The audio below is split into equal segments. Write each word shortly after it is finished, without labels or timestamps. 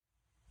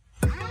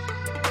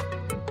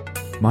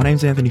My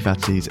name's Anthony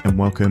Fatzis and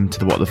welcome to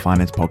the What the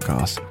Finance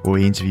podcast, where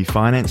we interview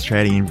finance,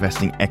 trading, and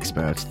investing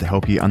experts to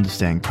help you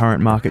understand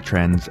current market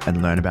trends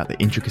and learn about the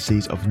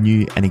intricacies of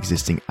new and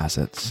existing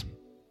assets.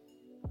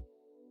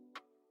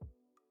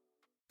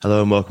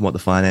 Hello and welcome, What the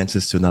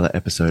Finances, to another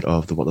episode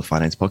of the What the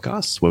Finance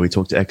podcast, where we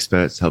talk to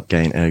experts to help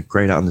gain a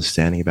greater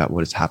understanding about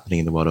what is happening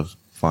in the world of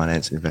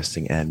finance,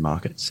 investing, and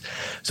markets.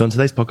 So on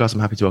today's podcast, I'm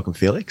happy to welcome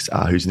Felix,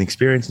 who's an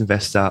experienced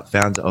investor,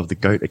 founder of the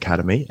GOAT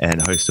Academy,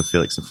 and host of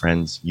Felix and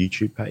Friends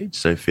YouTube page.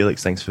 So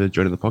Felix, thanks for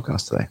joining the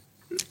podcast today.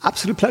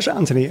 Absolute pleasure,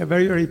 Anthony. I'm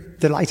very, very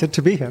delighted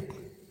to be here.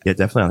 Yeah,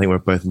 definitely. I think we're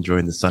both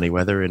enjoying the sunny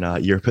weather in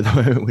Europe at the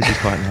moment, which is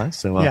quite nice.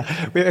 So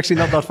yeah, we're actually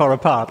not that far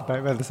apart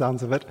by the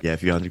sounds of it. Yeah, a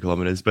few hundred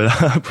kilometers, but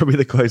probably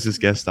the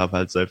closest guest I've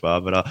had so far.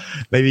 But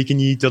maybe can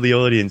you tell the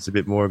audience a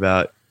bit more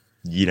about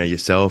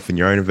yourself and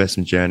your own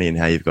investment journey and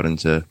how you've got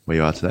into where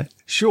you are today?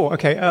 Sure.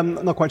 Okay. I'm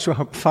not quite sure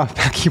how far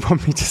back you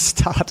want me to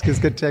start because it's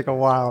going to take a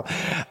while.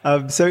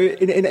 So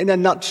in a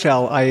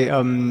nutshell,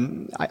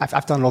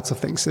 I've done lots of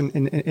things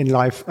in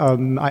life.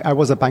 I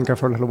was a banker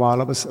for a little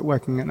while. I was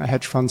working in a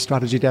hedge fund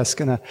strategy desk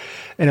in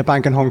a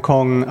bank in Hong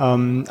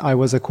Kong. I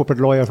was a corporate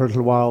lawyer for a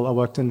little while. I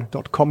worked in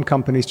 .com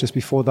companies just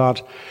before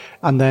that.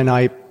 And then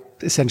I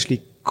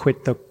essentially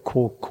quit the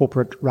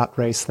corporate rat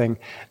race thing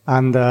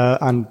and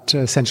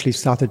essentially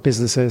started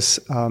businesses,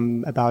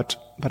 about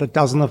a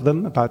dozen of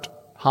them, about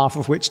half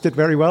of which did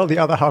very well, the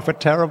other half were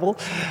terrible.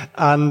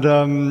 And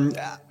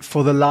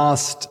for the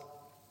last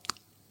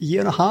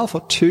year and a half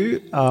or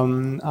two,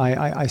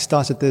 I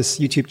started this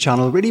YouTube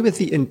channel really with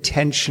the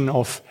intention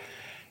of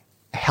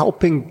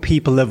helping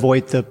people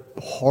avoid the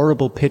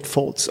horrible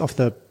pitfalls of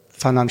the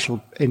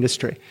financial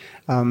industry,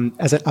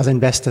 as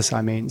investors,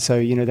 I mean.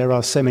 So, there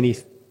are so many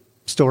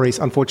stories.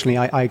 Unfortunately,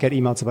 I get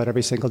emails about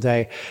every single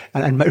day.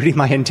 And really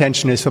my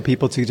intention is for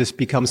people to just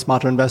become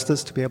smarter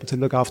investors, to be able to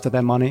look after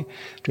their money,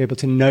 to be able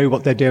to know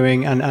what they're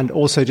doing, and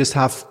also just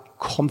have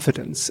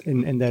confidence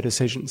in their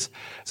decisions.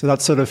 So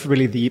that's sort of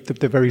really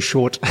the very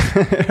short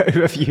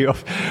overview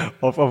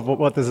of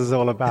what this is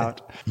all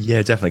about.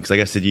 Yeah, definitely. Because I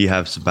guess, did you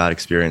have some bad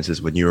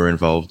experiences when you were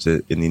involved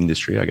in the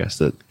industry, I guess,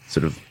 that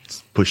sort of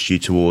pushed you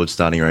towards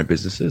starting your own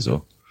businesses,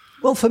 or?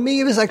 Well, for me,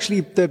 it was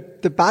actually the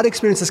bad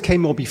experiences came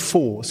more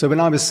before. So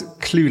when I was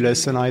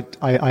clueless and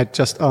I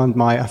just earned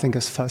my, I think it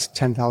was first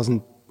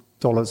 $10,000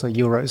 or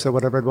euros or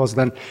whatever it was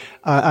then.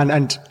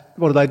 And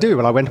what did I do?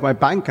 Well, I went to my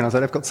bank and I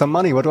said, I've got some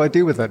money. What do I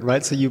do with it?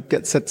 Right? So you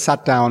get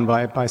sat down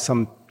by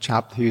some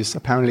chap who's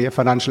apparently a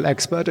financial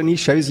expert, and he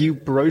shows you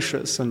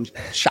brochures and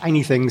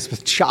shiny things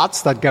with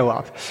charts that go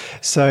up.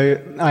 So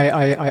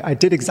I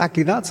did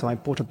exactly that. So I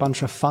bought a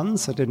bunch of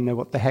funds. I didn't know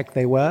what the heck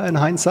they were in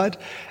hindsight.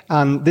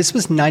 And this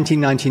was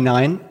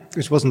 1999,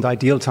 which wasn't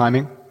ideal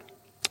timing.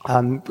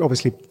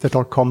 Obviously the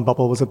 .com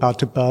bubble was about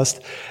to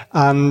burst,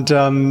 and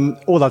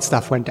all that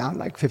stuff went down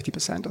like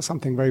 50% or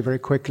something very, very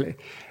quickly.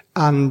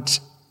 And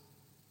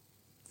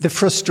the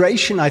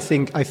frustration I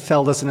think I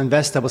felt as an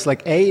investor was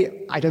like,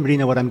 I don't really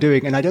know what I'm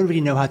doing, and I don't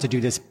really know how to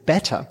do this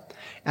better.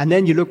 And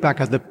then you look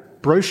back at the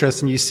brochures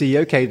and you see,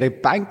 okay, the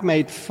bank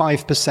made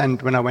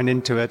 5% when I went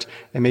into it.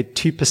 They made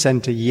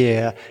 2% a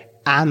year,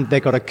 and they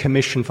got a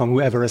commission from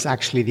whoever is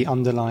actually the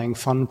underlying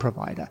fund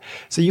provider.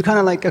 So you kind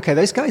of like, okay,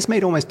 those guys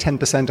made almost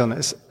 10% on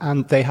this,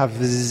 and they have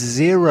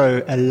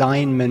zero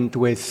alignment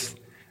with,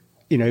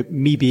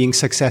 me being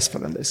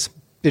successful in this.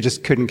 They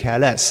just couldn't care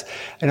less.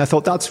 And I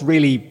thought that's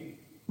really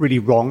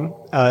wrong.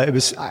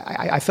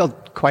 I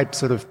felt quite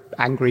sort of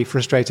angry,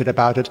 frustrated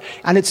about it.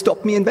 And it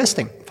stopped me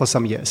investing for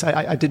some years.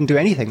 I didn't do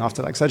anything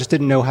after that because I just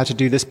didn't know how to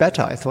do this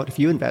better. I thought if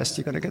you invest,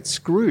 you're going to get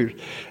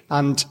screwed.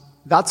 And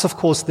that's, of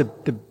course, the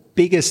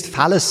biggest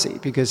fallacy,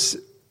 because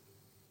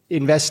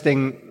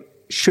investing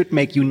should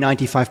make you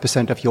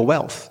 95% of your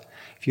wealth.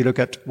 If you look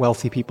at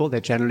wealthy people,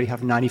 they generally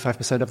have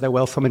 95% of their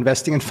wealth from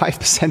investing and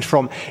 5%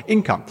 from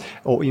income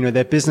or,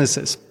 their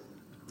businesses.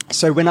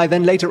 So when I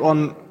then later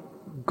on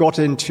got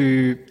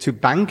into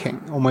banking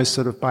almost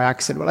sort of by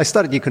accident. Well, I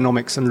studied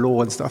economics and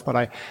law and stuff, but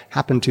I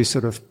happened to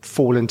sort of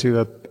fall into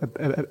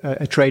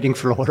a trading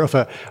floor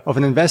of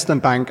an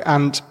investment bank.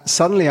 And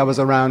suddenly I was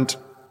around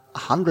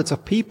hundreds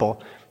of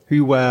people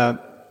who were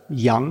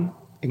young,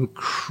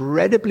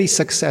 incredibly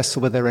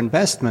successful with their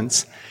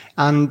investments.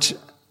 And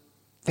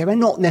they were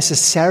not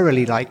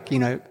necessarily like,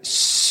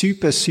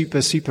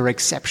 super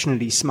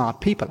exceptionally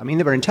smart people. I mean,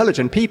 they were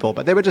intelligent people,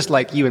 but they were just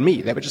like you and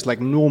me. They were just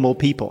like normal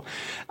people.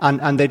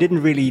 And they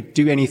didn't really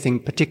do anything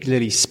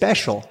particularly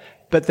special,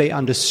 but they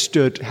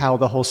understood how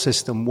the whole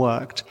system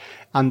worked.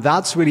 And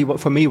that's really what,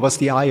 for me, was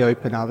the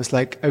eye-opener. I was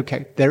like,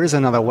 okay, there is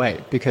another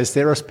way, because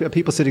there are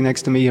people sitting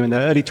next to me in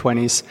their early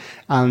 20s,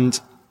 and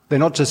they're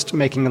not just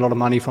making a lot of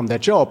money from their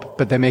job,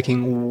 but they're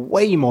making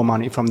way more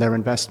money from their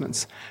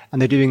investments.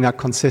 And they're doing that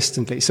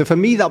consistently. So for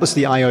me, that was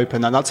the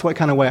eye-opener. And that's what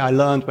kind of way I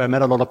learned, where I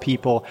met a lot of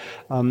people.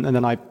 And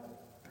then I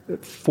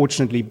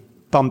fortunately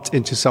bumped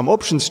into some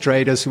options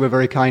traders who were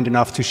very kind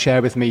enough to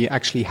share with me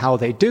actually how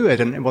they do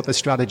it and what the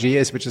strategy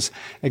is, which is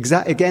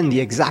again, the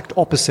exact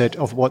opposite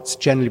of what's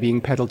generally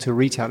being peddled to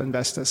retail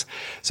investors.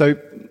 So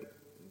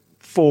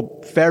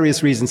for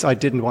various reasons, I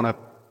didn't want to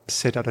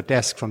sit at a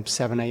desk from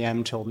 7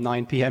 a.m. till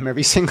 9 p.m.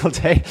 every single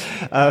day.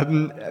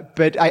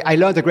 But I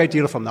learned a great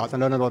deal from that. I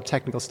learned a lot of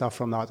technical stuff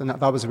from that. And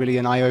that was really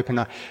an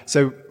eye-opener.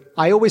 So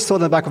I always thought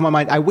in the back of my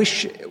mind, I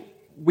wish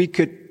we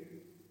could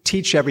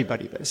teach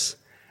everybody this.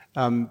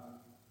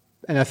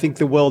 And I think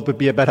the world would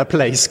be a better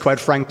place, quite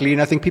frankly.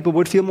 And I think people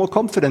would feel more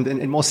confident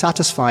and more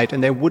satisfied,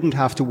 and they wouldn't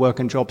have to work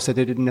in jobs that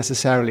they didn't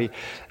necessarily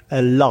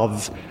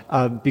love,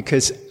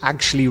 because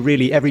actually,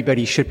 really,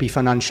 everybody should be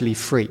financially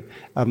free.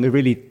 It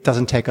really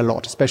doesn't take a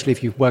lot, especially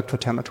if you've worked for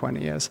 10 or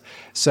 20 years.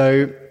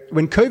 So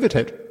when COVID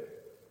hit,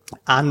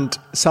 and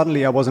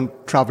suddenly I wasn't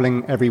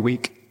traveling every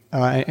week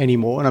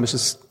anymore, and I was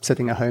just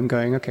sitting at home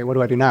going, okay, what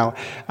do I do now?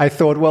 I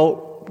thought,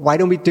 well, why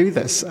don't we do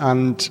this?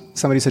 And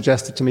somebody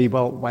suggested to me,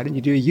 well, why don't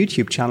you do a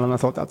YouTube channel? And I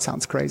thought, that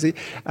sounds crazy.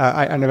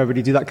 I never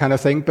really do that kind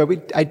of thing, but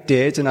I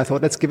did. And I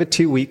thought, let's give it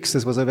 2 weeks.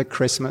 This was over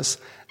Christmas.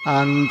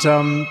 And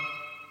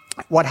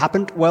what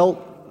happened?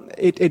 Well,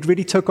 it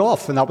really took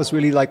off. And that was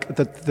really like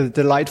the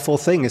delightful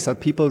thing, is that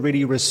people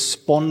really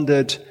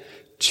responded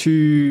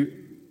to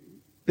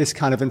this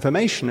kind of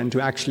information and to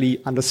actually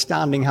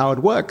understanding how it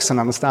works and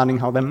understanding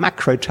how the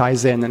macro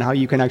ties in and how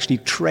you can actually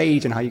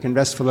trade and how you can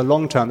invest for the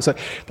long term. So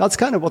that's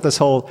kind of what this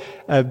whole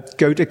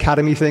Goat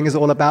Academy thing is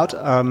all about.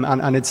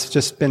 And it's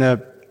just been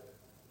a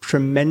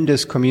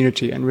tremendous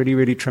community and really,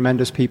 really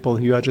tremendous people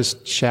who are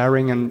just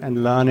sharing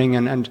and learning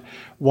and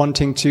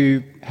wanting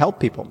to help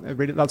people.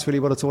 That's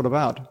really what it's all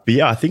about. But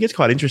yeah, I think it's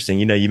quite interesting.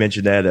 You know, you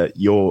mentioned there that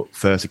your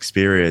first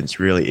experience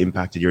really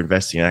impacted your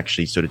investing and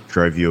actually sort of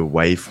drove you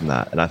away from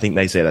that. And I think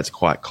they say that's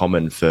quite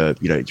common for,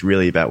 you know, it's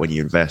really about when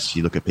you invest,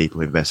 you look at people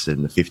who invested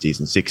in the 50s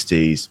and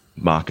 60s,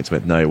 markets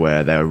went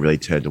nowhere, they were really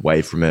turned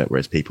away from it,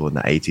 whereas people in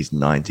the 80s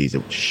and 90s,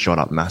 it shot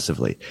up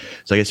massively.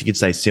 So I guess you could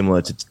say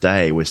similar to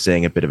today, we're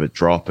seeing a bit of a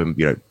drop, and,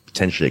 you know,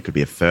 potentially it could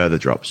be a further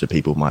drop. So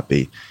people might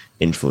be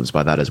influenced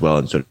by that as well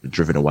and sort of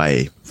driven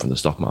away from the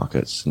stock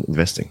markets and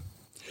investing.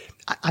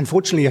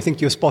 Unfortunately, I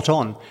think you're spot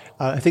on.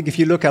 I think if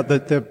you look at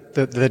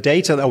the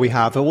data that we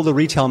have, all the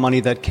retail money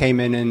that came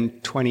in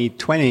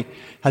 2020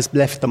 has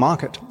left the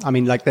market. I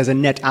mean, like, there's a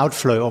net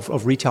outflow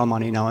of retail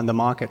money now in the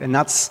market. And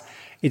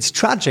it's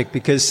tragic,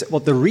 because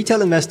what the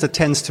retail investor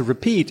tends to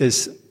repeat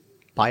is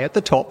buy at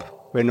the top,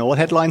 when all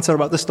headlines are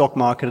about the stock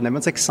market and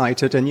everyone's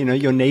excited, and, you know,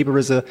 your neighbor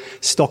is a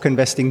stock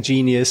investing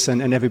genius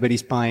and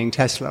everybody's buying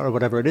Tesla or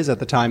whatever it is at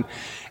the time.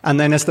 And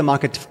then as the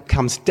market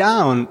comes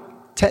down,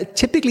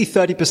 typically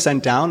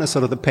 30% down is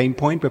sort of the pain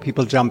point where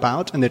people jump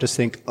out and they just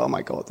think, oh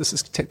my God, this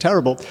is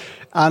terrible.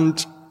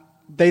 And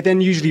they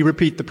then usually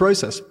repeat the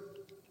process.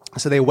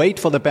 So they wait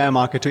for the bear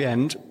market to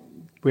end.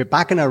 We're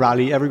back in a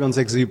rally, everyone's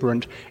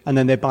exuberant, and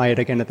then they buy it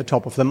again at the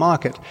top of the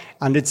market.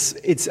 And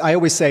I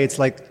always say it's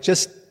like,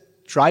 just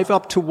drive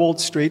up to Wall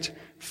Street,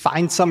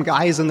 find some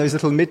guys in those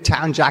little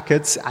midtown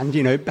jackets and,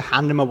 you know,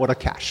 hand them a wad of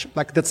cash.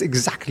 Like, that's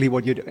exactly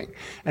what you're doing.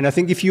 And I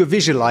think if you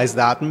visualize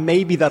that,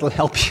 maybe that'll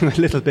help you a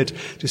little bit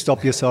to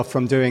stop yourself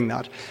from doing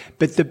that.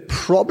 But the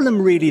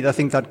problem really, I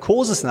think, that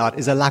causes that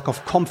is a lack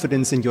of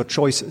confidence in your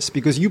choices,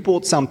 because you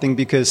bought something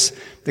because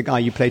the guy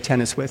you play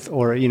tennis with,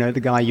 or, you know, the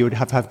guy you would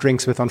have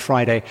drinks with on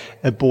Friday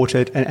bought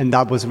it. And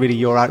that was really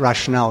your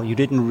rationale. You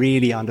didn't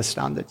really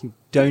understand it. You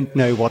don't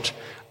know what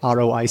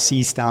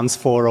ROIC stands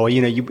for, or,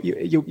 you know,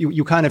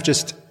 you kind of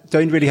just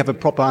don't really have a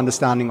proper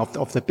understanding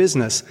of the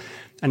business.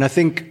 And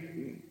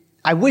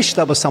I wish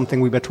that was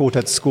something we were taught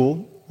at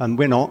school, and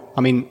we're not.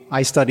 I mean,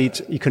 I studied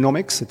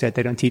economics. They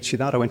don't teach you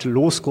that. I went to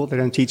law school. They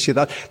don't teach you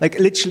that. Like,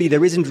 literally,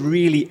 there isn't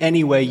really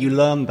any way you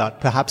learn that,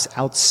 perhaps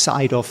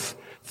outside of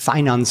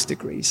finance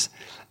degrees.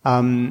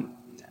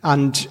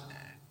 And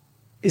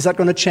is that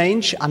going to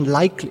change?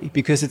 Unlikely,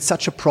 because it's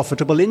such a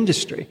profitable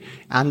industry.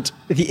 And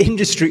the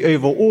industry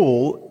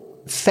overall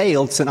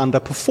fails and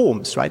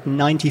underperforms, right?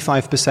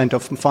 95%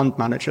 of fund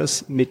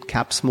managers, mid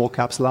caps, small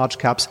caps, large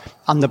caps,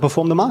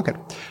 underperform the market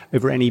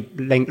over any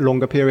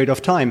longer period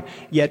of time.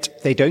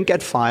 Yet they don't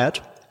get fired,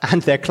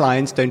 and their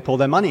clients don't pull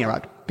their money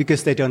out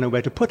because they don't know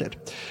where to put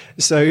it.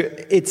 So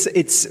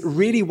it's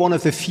really one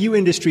of the few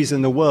industries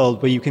in the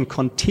world where you can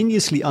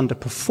continuously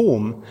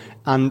underperform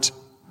and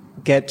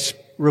get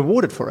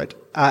rewarded for it.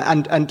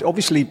 And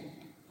obviously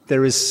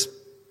there is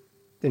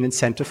an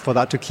incentive for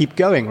that to keep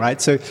going, right?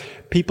 So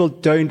people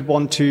don't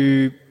want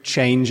to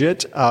change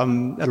it. A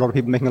lot of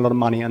people making a lot of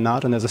money on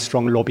that, and there's a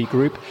strong lobby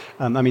group.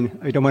 I mean,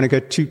 I don't want to go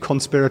too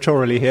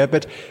conspiratorially here,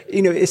 but,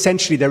 you know,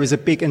 essentially there is a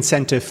big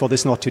incentive for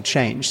this not to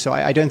change. So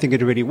I don't think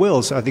it really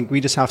will. So I think we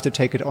just have to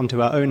take it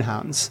onto our own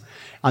hands.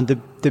 And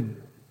the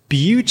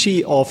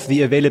beauty of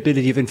the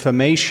availability of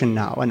information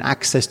now and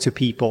access to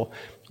people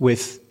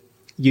with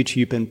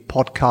YouTube and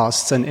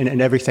podcasts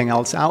and everything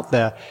else out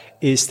there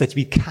is that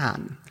we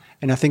can.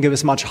 And I think it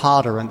was much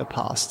harder in the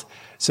past.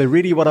 So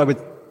really what I would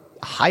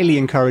highly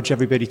encourage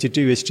everybody to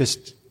do is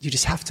you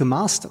just have to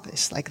master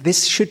this. Like,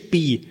 this should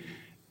be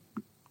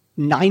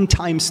 9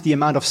 times the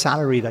amount of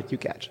salary that you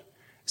get.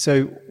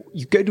 So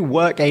you go to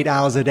work 8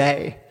 hours a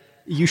day.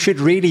 You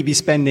should really be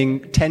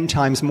spending 10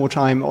 times more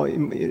time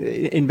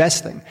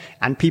investing.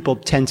 And people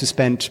tend to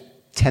spend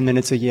 10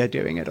 minutes a year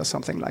doing it or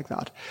something like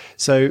that.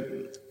 So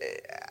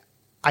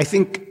I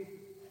think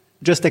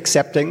just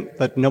accepting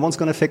that no one's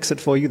going to fix it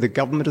for you. The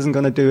government isn't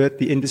going to do it.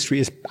 The industry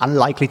is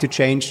unlikely to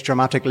change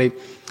dramatically.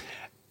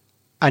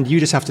 And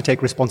you just have to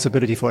take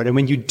responsibility for it. And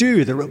when you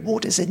do, the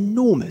reward is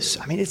enormous.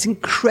 I mean, it's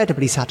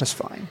incredibly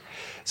satisfying.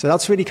 So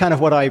that's really kind of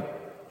what I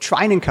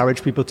try and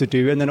encourage people to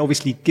do. And then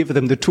obviously give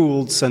them the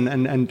tools.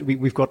 And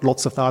we've got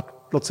lots of that,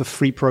 lots of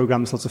free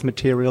programs, lots of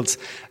materials,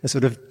 a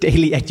sort of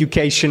daily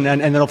education.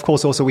 And then of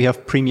course also we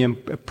have premium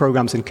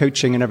programs and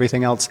coaching and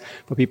everything else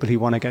for people who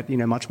want to get,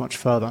 much, much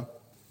further.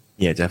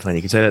 Yeah, definitely.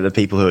 You can say that the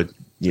people who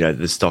are,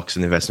 the stocks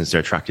and investments they're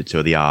attracted to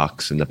are the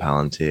ARKs and the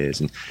Palantirs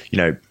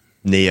and,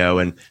 Neo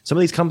and some of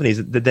these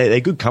companies, they're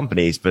good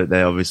companies, but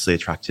they're obviously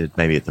attracted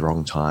maybe at the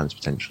wrong times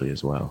potentially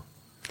as well.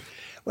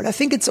 Well, I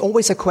think it's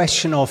always a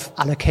question of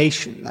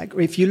allocation. Like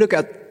if you look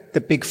at the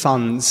big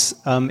funds,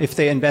 if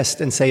they invest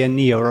in, say, a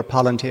Neo or a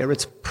Palantir,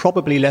 it's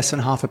probably less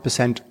than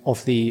 0.5%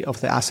 of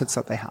the assets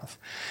that they have.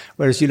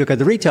 Whereas you look at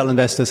the retail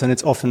investors and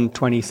it's often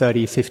 20,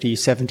 30, 50,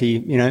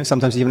 70,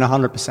 sometimes even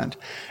 100%.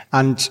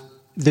 And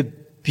the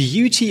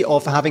beauty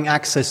of having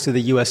access to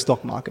the US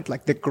stock market,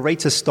 like the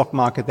greatest stock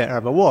market there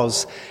ever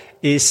was,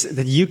 is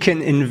that you can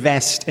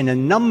invest in a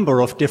number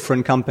of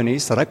different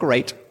companies that are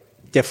great,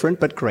 different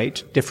but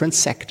great, different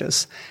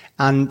sectors,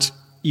 and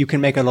you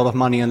can make a lot of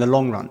money in the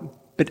long run.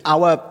 But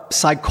our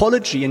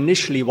psychology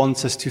initially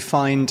wants us to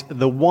find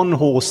the one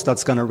horse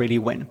that's going to really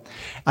win.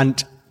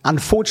 And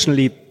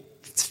unfortunately,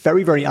 it's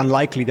very, very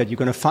unlikely that you're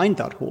going to find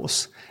that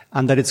horse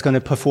and that it's going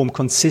to perform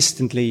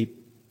consistently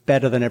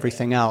better than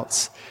everything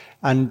else.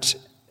 And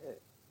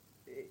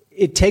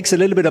it takes a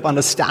little bit of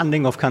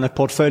understanding of kind of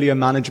portfolio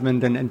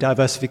management and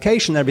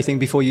diversification and everything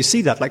before you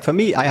see that. Like for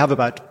me, I have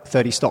about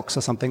 30 stocks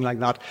or something like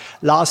that.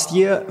 Last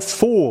year,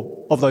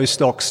 4 of those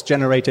stocks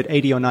generated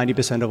 80 or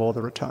 90% of all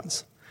the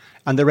returns.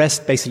 And the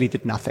rest basically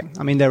did nothing.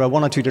 I mean, there were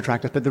 1 or 2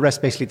 detractors, but the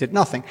rest basically did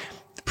nothing.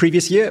 The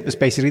previous year, it was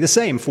basically the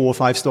same. 4 or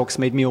 5 stocks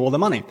made me all the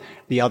money.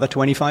 The other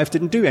 25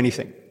 didn't do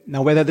anything.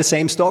 Now, were they the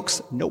same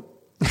stocks? Nope.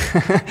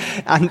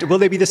 And will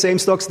they be the same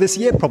stocks this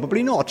year?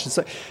 Probably not.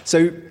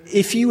 So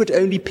if you had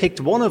only picked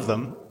one of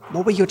them,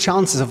 what were your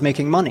chances of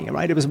making money,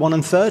 right? It was 1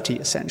 in 30,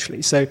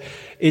 essentially. So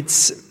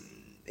it's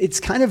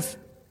kind of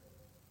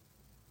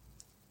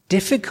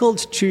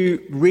difficult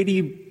to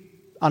really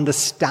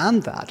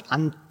understand that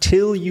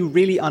until you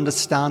really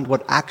understand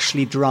what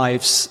actually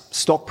drives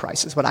stock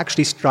prices, what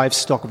actually drives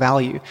stock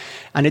value.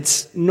 And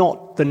it's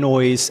not the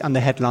noise and the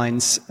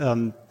headlines.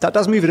 That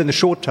does move it in the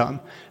short term,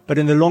 but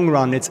in the long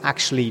run, it's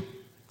actually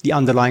the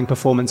underlying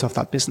performance of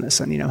that business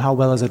and, how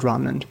well is it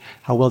run and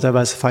how well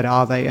diversified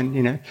are they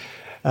and,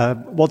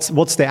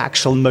 what's their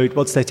actual moat,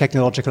 what's their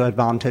technological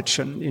advantage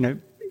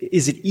and,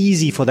 is it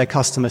easy for their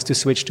customers to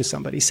switch to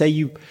somebody? Say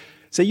you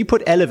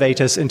put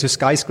elevators into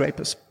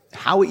skyscrapers.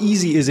 How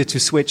easy is it to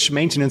switch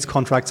maintenance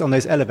contracts on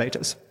those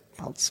elevators?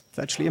 Well, it's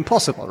virtually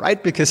impossible,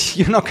 right? Because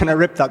you're not going to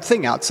rip that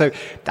thing out. So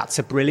that's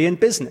a brilliant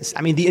business.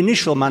 I mean, the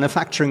initial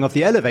manufacturing of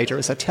the elevator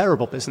is a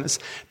terrible business,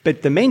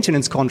 but the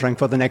maintenance contract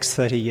for the next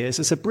 30 years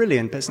is a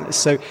brilliant business.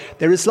 So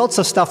there is lots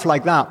of stuff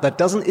like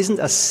that isn't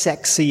as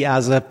sexy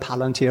as a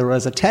Palantir or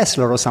as a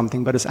Tesla or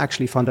something, but it's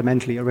actually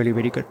fundamentally a really,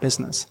 really good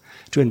business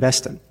to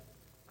invest in.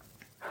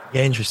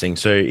 Yeah, interesting.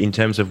 So in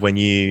terms of when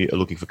you are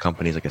looking for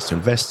companies, I guess, to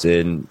invest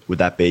in, would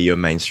that be your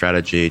main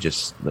strategy?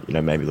 Just,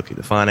 maybe looking at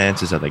the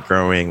finances, are they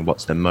growing?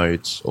 What's their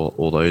moats or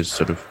all those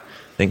sort of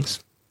things?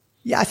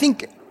 Yeah, I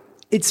think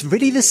it's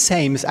really the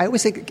same. I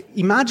always think,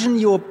 imagine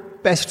your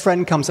best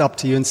friend comes up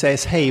to you and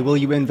says, hey, will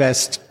you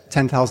invest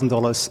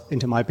 $10,000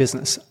 into my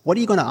business? What are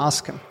you going to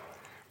ask him?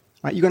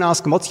 Right? You're going to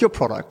ask him, what's your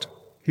product?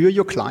 Who are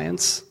your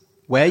clients?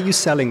 Where are you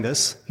selling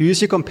this? Who is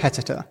your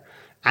competitor?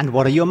 And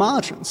what are your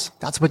margins?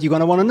 That's what you're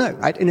going to want to know,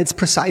 right? And it's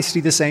precisely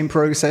the same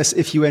process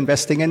if you're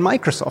investing in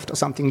Microsoft or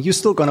something. You're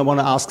still going to want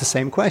to ask the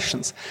same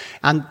questions.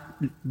 And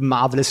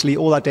marvelously,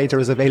 all that data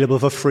is available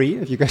for free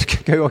if you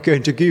go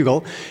into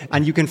Google,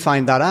 and you can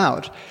find that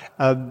out.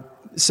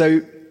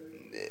 So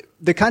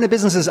the kind of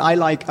businesses I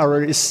like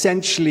are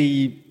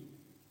essentially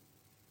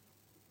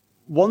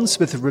ones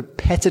with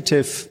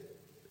repetitive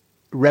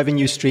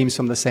revenue streams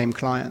from the same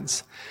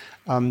clients.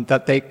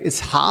 It's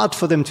hard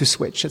for them to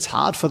switch. It's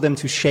hard for them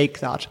to shake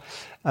that.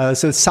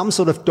 So some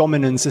sort of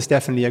dominance is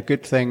definitely a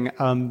good thing.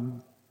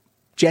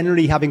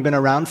 Generally, having been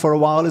around for a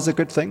while is a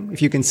good thing.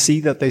 If you can see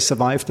that they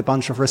survived a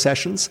bunch of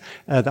recessions,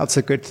 that's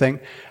a good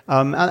thing.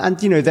 There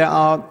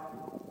are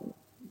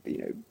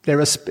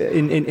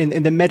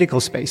in the medical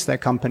space, there are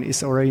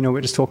companies, or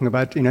we're just talking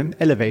about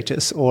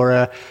elevators,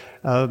 or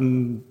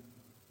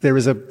there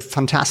is a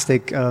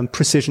fantastic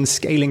precision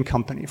scaling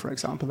company, for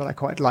example, that I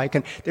quite like.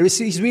 And there is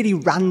these really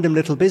random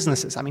little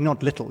businesses. I mean,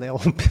 not little, they're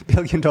all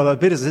billion-dollar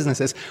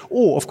businesses.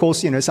 Or, of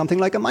course, something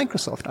like a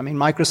Microsoft. I mean,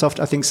 Microsoft,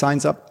 I think,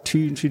 signs up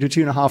 2,000 to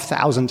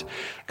 2,500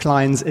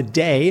 clients a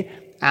day.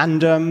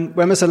 And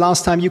when was the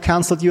last time you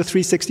canceled your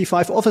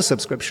 365 Office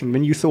subscription?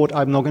 When you thought,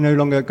 I'm no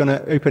longer going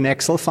to open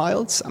Excel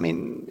files? I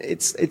mean,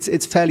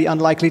 it's fairly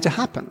unlikely to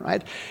happen,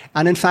 right?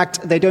 And in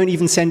fact, they don't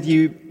even send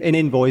you an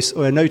invoice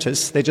or a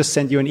notice. They just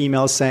send you an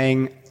email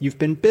saying you've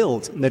been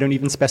billed. And they don't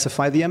even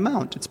specify the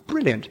amount. It's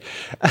brilliant.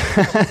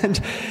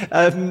 And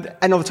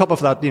on top of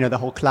that, the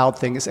whole cloud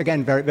thing is,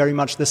 again, very, very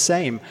much the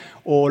same.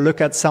 Or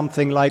look at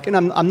something like, and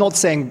I'm not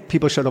saying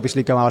people should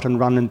obviously go out and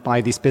run and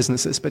buy these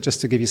businesses, but just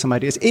to give you some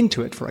ideas,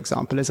 Intuit, for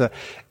example,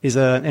 is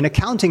an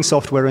accounting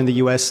software in the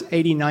US.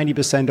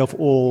 80-90% of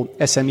all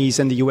SMEs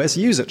in the US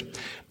use it.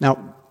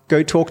 Now,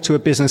 go talk to a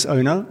business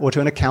owner or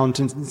to an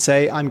accountant and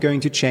say, I'm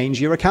going to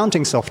change your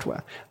accounting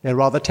software. They'll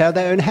rather tear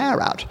their own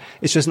hair out.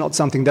 It's just not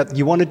something that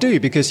you want to do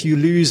because you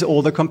lose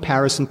all the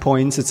comparison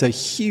points. It's a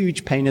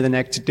huge pain in the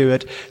neck to do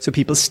it. So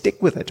people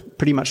stick with it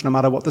pretty much no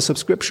matter what the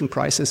subscription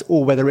price is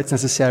or whether it's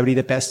necessarily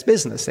the best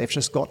business. They've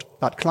just got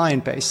that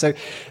client base. So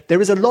there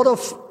are a lot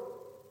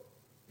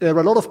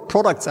of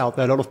products out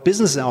there, a lot of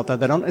businesses out there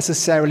that aren't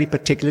necessarily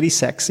particularly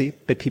sexy,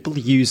 but people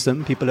use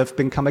them. People have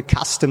become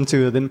accustomed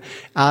to them,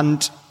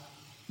 and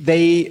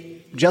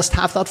they just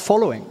have that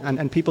following,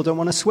 and people don't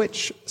want to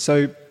switch.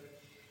 So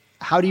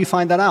how do you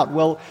find that out?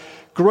 Well,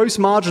 gross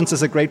margins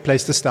is a great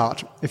place to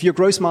start. If your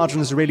gross margin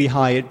is really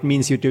high, it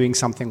means you're doing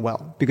something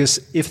well. Because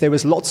if there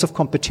was lots of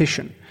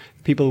competition,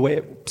 people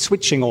were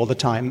switching all the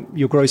time,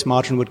 your gross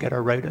margin would get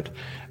eroded.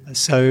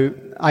 So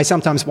I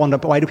sometimes wonder,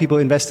 why do people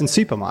invest in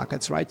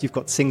supermarkets, right? You've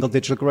got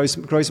single-digit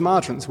gross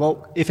margins.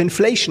 Well, if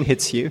inflation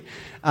hits you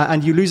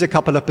and you lose a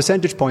couple of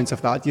percentage points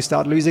of that, you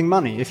start losing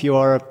money. If you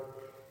are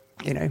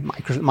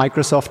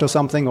Microsoft or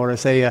something, or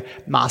say a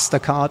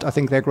MasterCard, I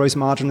think their gross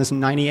margin is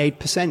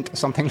 98% or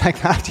something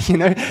like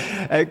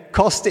that.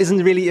 Cost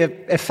isn't really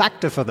a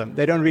factor for them.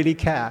 They don't really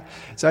care.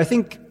 So I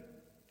think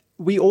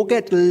we all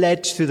get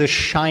led to the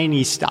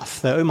shiny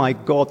stuff. That, oh my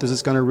God, this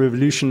is going to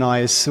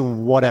revolutionize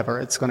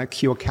whatever. It's going to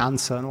cure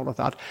cancer and all of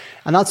that.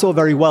 And that's all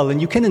very well. And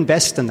you can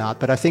invest in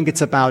that. But I think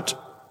it's about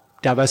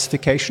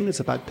diversification. It's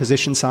about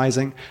position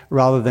sizing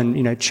rather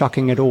than,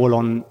 chucking it all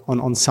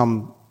on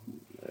some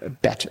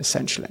bet,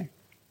 essentially.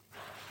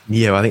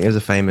 Yeah, well, I think there's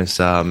a famous,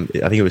 I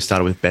think it was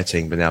started with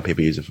betting, but now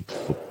people use it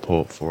for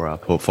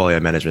portfolio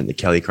management, the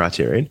Kelly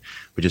criterion,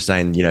 which is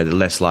saying, the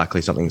less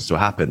likely something's to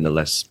happen, the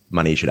less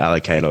money you should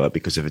allocate on it,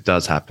 because if it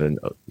does happen,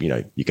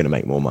 you're going to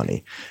make more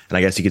money. And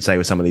I guess you could say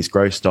with some of these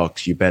growth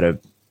stocks, you better,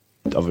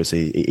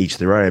 obviously each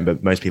their own,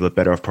 but most people are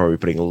better off probably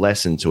putting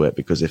less into it,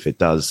 because if it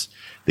does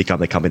become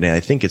the company they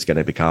think it's going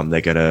to become,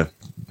 they're going to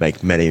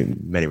make many,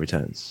 many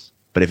returns.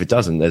 But if it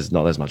doesn't, there's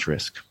not as much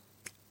risk.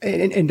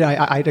 And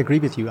I'd agree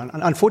with you. And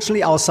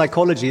unfortunately, our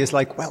psychology is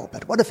like, well,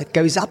 but what if it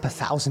goes up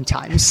 1,000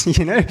 times?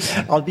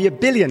 I'll be a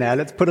billionaire.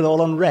 Let's put it all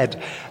on red.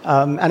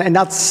 And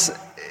that's,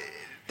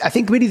 I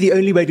think, really the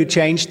only way to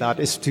change that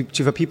is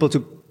for people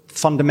to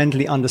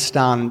fundamentally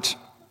understand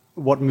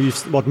what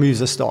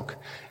moves a stock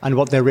and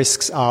what their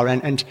risks are,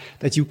 and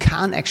that you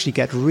can actually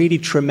get really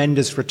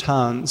tremendous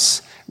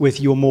returns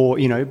with your more,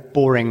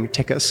 boring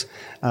tickers.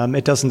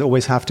 It doesn't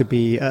always have to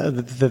be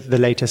the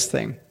latest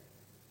thing.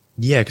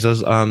 Yeah,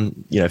 because I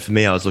was, for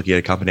me, I was looking at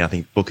a company, I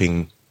think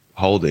Booking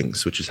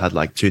Holdings, which has had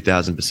like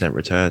 2,000%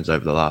 returns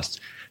over the last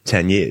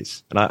 10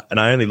 years. And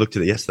I only looked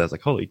at it yesterday. I was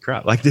like, holy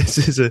crap, like this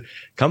is a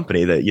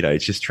company that,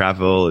 it's just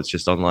travel, it's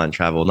just online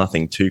travel,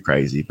 nothing too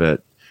crazy,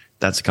 but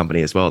that's a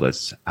company as well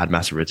that's had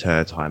massive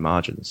returns, high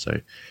margins. So,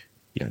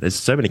 there's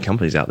so many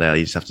companies out there.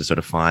 You just have to sort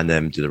of find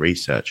them, do the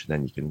research, and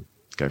then you can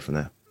go from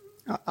there.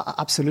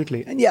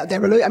 Absolutely. And yeah,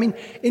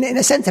 in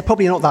a sense, there are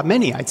probably not that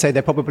many. I'd say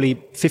there are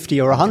probably 50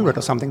 or 100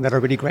 or something that are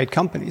really great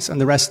companies. And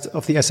the rest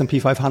of the S&P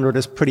 500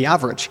 is pretty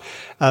average.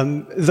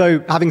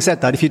 Though, having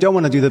said that, if you don't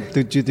want to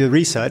do the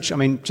research,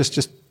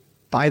 just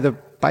buy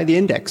the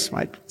index,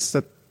 right? It's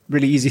a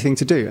really easy thing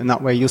to do. And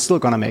that way you're still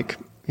going to make,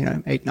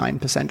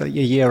 8-9% a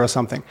year or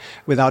something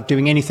without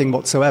doing anything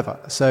whatsoever.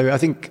 So I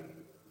think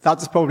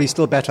that's probably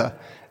still better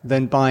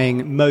than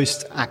buying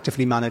most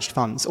actively managed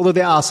funds. Although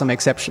there are some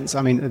exceptions.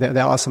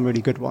 There are some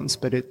really good ones,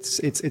 but it's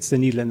the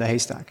needle in the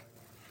haystack.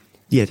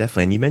 Yeah,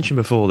 definitely. And you mentioned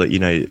before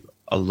that,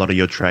 a lot of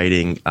your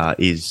trading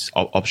is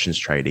options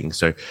trading.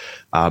 So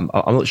I'm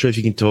not sure if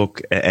you can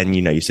talk, and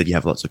you said you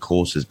have lots of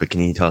courses, but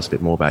can you tell us a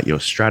bit more about your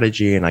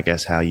strategy and I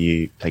guess how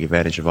you take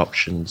advantage of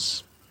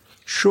options?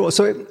 Sure.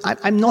 So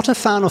I'm not a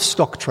fan of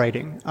stock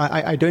trading.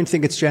 I don't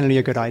think it's generally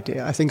a good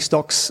idea. I think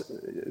stocks,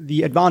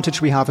 the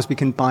advantage we have is we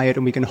can buy it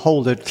and we can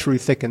hold it through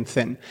thick and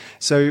thin.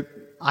 So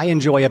I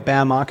enjoy a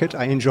bear market.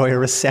 I enjoy a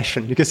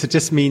recession because it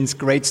just means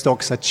great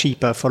stocks are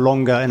cheaper for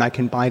longer and I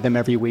can buy them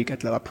every week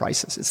at lower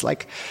prices. It's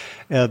like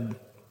a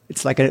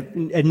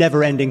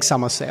never-ending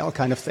summer sale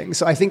kind of thing.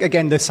 So I think,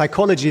 again, the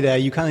psychology there,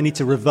 you kind of need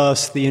to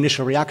reverse the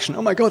initial reaction.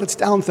 Oh my God, it's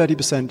down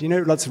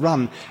 30%. Let's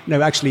run.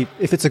 No, actually,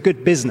 if it's a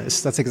good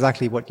business, that's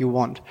exactly what you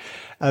want.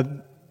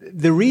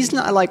 The reason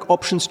I like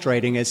options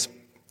trading is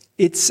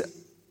it's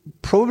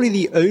probably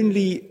the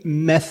only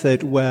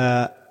method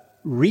where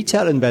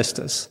retail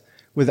investors,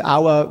 with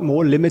our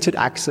more limited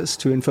access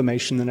to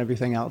information and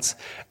everything else,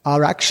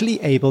 are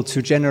actually able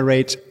to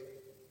generate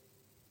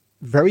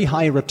very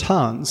high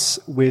returns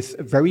with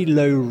very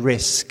low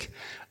risk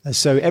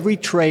So every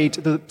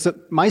trade,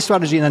 my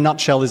strategy in a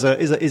nutshell is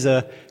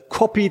a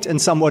copied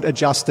and somewhat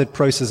adjusted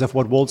process of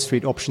what Wall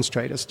Street options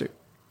traders do.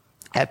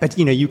 But,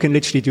 you can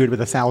literally do it with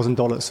 $1,000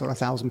 or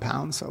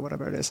 £1,000 or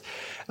whatever it is.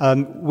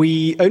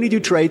 We only do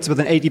trades with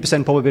an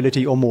 80%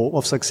 probability or more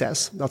of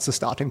success. That's the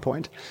starting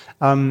point.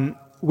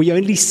 We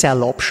only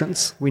sell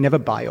options. We never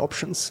buy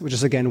options, which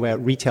is again where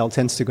retail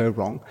tends to go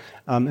wrong.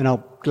 And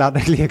I'll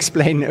gladly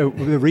explain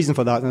the reason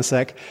for that in a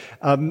sec.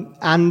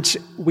 And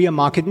we are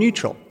market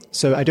neutral.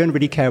 So I don't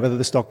really care whether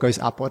the stock goes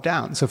up or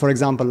down. So for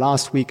example,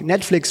 last week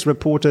Netflix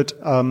reported,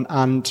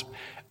 and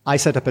I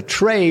set up a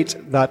trade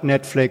that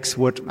Netflix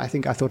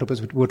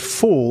would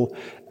fall.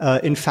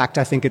 In fact,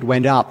 I think it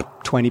went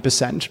up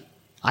 20%.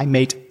 I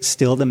made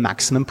still the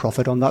maximum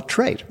profit on that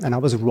trade, and I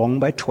was wrong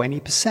by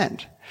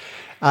 20%.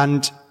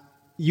 And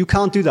you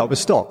can't do that with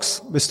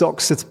stocks. With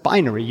stocks, it's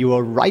binary. You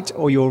are right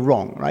or you're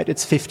wrong, right?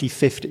 It's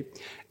 50-50.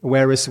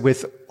 Whereas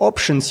with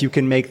options, you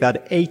can make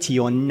that 80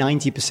 or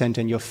 90%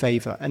 in your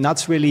favor. And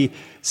that's really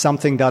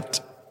something that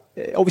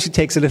obviously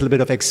takes a little bit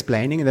of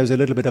explaining, and there's a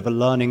little bit of a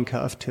learning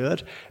curve to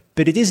it,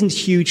 but it isn't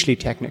hugely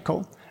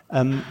technical.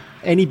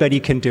 Anybody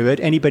can do it.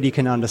 Anybody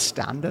can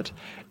understand it.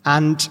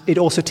 And it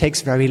also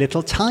takes very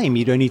little time.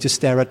 You don't need to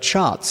stare at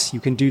charts. You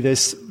can do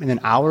this in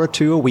an hour or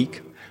two a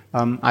week.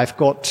 I've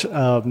got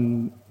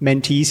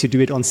mentees who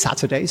do it on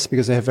Saturdays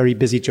because they have very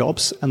busy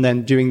jobs, and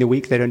then during the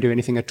week they don't do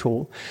anything at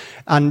all.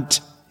 And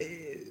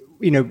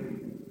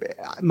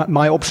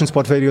my options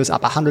portfolio is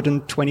up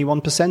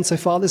 121% so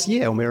far this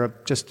year, and we're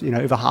just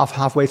over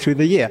halfway through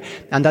the year.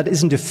 And that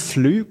isn't a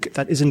fluke.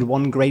 That isn't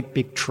one great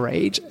big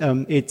trade.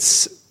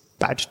 It's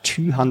about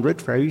 200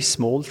 very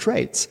small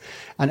trades.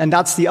 And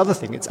that's the other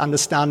thing. It's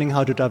understanding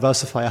how to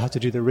diversify, how to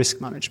do the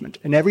risk management.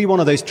 And every one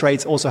of those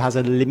trades also has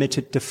a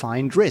limited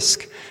defined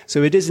risk.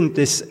 So it isn't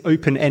this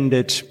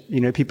open-ended,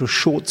 people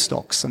short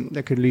stocks and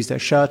they could lose their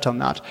shirt on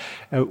that.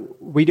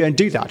 We don't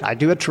do that. I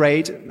do a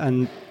trade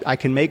and I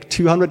can make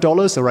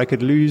 $200 or I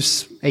could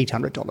lose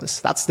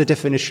 $800. That's the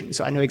definition.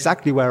 So I know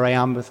exactly where I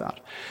am with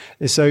that.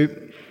 So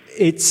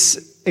it's,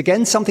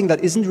 again, something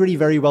that isn't really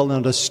very well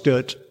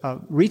understood.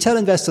 Retail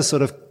investors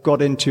sort of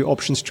got into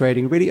options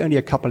trading really only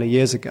a couple of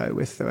years ago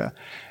with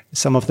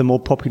some of the more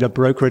popular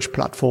brokerage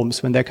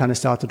platforms when they kind of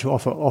started to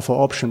offer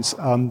options.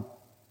 And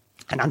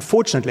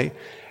unfortunately,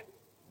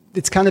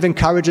 it kind of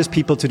encourages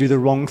people to do the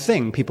wrong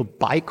thing. People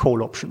buy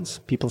call options.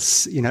 People,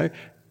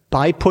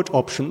 buy put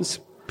options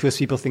because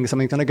people think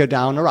something's going to go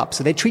down or up.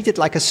 So they treat it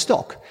like a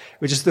stock,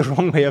 which is the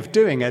wrong way of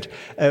doing it.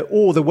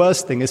 Or the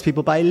worst thing is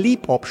people buy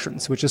leap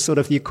options, which is sort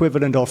of the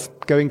equivalent of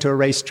going to a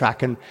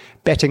racetrack and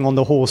betting on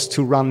the horse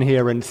to run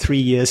here in 3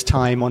 years'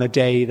 time on a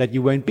day that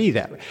you won't be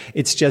there.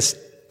 It's just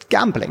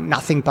gambling,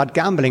 nothing but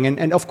gambling.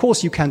 And of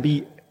course you can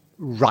be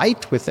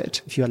right with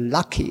it if you're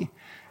lucky,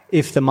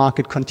 if the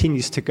market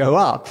continues to go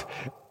up.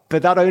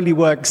 But that only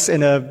works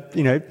in a,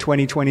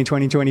 2020,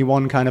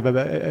 2021 kind of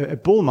a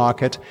bull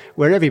market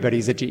where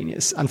everybody's a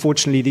genius.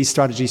 Unfortunately, these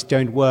strategies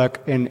don't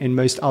work in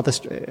most other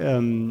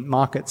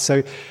markets.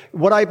 So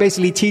what I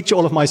basically teach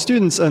all of my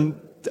students, and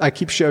I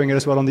keep showing it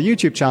as well on the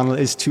YouTube channel,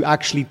 is to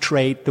actually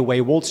trade the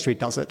way Wall Street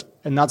does it.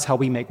 And that's how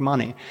we make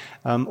money.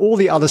 All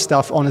the other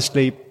stuff,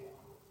 honestly,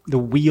 the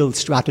wheel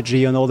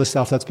strategy and all the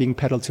stuff that's being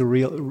peddled to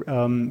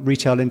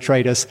retail and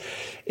traders,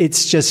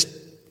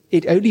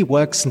 it only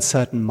works in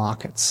certain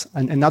markets.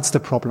 And that's the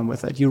problem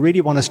with it. You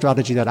really want a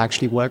strategy that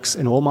actually works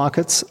in all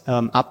markets,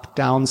 up,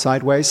 down,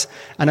 sideways.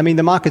 And I mean,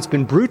 the market's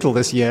been brutal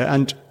this year,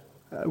 and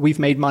we've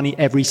made money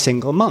every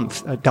single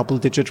month,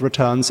 double-digit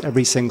returns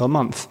every single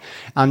month.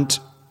 And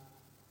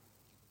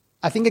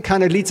I think it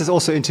kind of leads us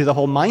also into the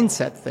whole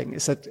mindset thing,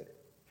 is that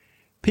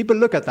people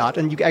look at that,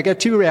 and I get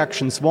two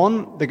reactions.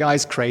 One, the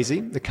guy's crazy.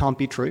 That can't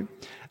be true.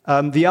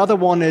 The other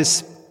one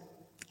is,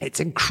 it's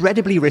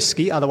incredibly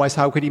risky, otherwise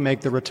how could he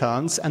make the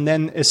returns? And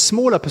then a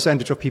smaller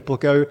percentage of people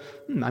go,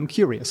 I'm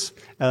curious,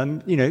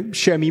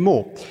 show me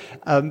more.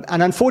 And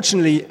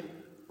unfortunately,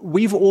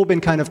 we've all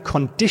been kind of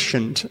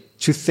conditioned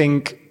to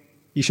think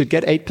you should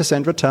get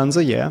 8% returns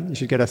a year, you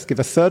should give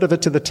a third of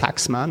it to the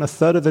taxman, a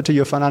third of it to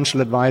your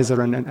financial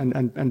advisor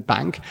and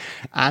bank,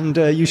 and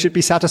you should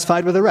be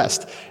satisfied with the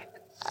rest.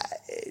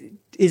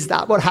 Is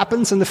that what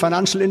happens in the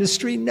financial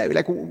industry? No.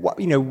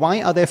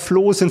 Why are there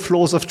floors and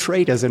floors of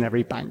traders in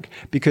every bank?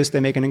 Because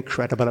they make an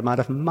incredible amount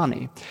of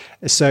money.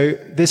 So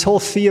this whole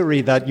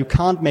theory that you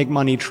can't make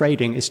money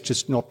trading is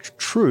just not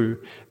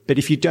true. But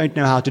if you don't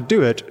know how to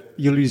do it,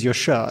 you lose your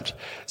shirt.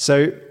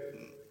 So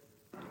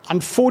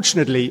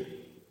unfortunately,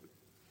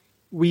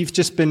 we've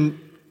just been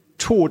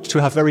taught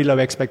to have very low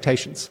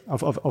expectations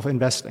of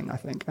investing, I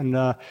think. And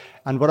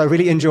what I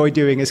really enjoy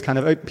doing is kind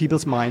of open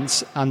people's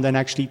minds and then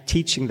actually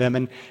teaching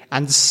them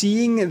and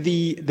seeing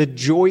the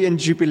joy and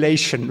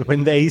jubilation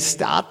when they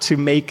start to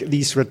make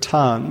these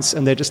returns.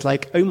 And they're just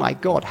like, oh my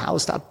God, how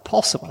is that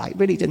possible? I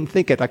really didn't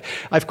think it. Like,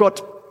 I've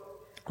got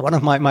one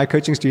of my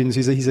coaching students,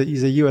 he's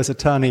a US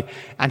attorney,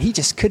 and he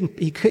just couldn't,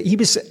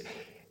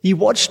 he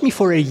watched me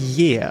for a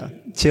year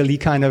till he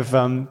kind of,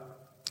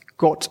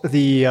 got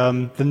the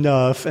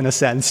nerve, in a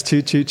sense,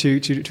 to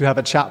have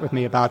a chat with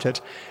me about it.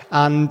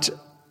 And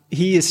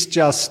he is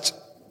just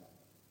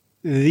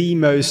the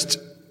most,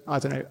 I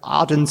don't know,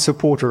 ardent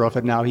supporter of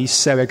it now. He's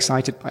so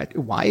excited by it.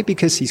 Why?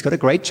 Because he's got a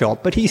great job,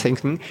 but he's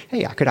thinking,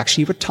 hey, I could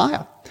actually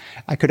retire.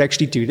 I could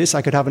actually do this.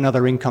 I could have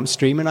another income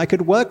stream and I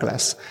could work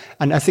less.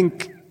 And I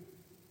think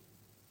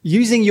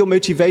using your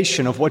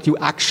motivation of what you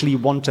actually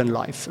want in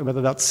life,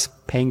 whether that's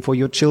paying for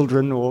your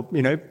children or,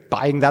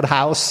 buying that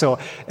house or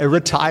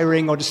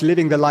retiring or just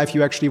living the life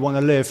you actually want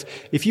to live,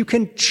 if you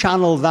can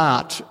channel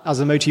that as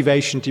a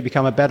motivation to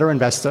become a better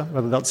investor,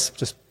 whether that's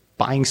just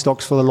buying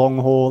stocks for the long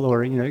haul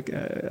or,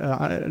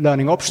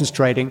 learning options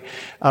trading,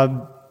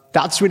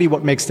 that's really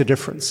what makes the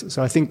difference.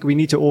 So I think we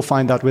need to all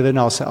find that within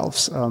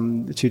ourselves,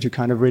 to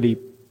kind of really,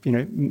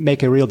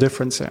 make a real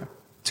difference there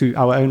to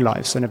our own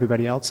lives and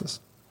everybody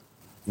else's.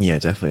 Yeah,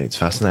 definitely. It's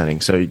fascinating.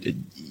 So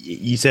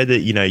you said that,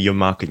 you're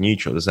market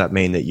neutral. Does that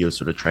mean that you're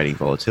sort of trading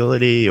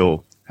volatility,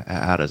 or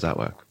how does that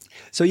work?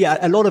 So yeah,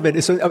 a lot of it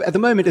is, so at the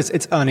moment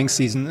it's earnings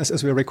season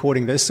as we're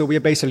recording this. So we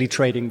are basically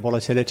trading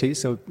volatility.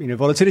 So,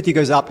 volatility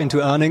goes up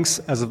into earnings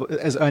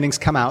as earnings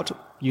come out.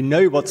 You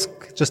know what's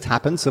just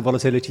happened. So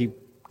volatility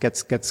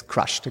gets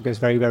crushed. It goes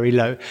very, very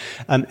low.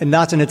 And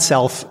that in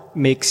itself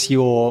makes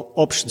your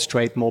options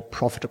trade more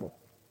profitable.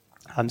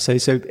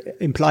 So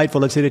implied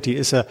volatility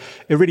is a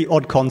really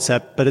odd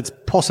concept, but it's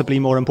possibly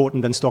more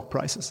important than stock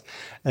prices.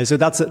 So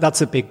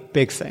that's a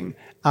big thing.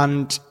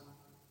 And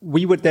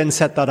we would then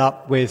set that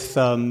up with,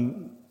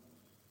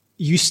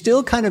 you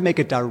still kind of make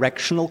a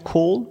directional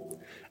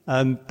call,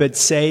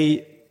 but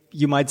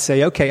you might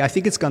say, okay, I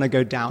think it's going to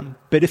go down,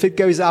 but if it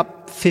goes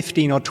up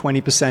 15 or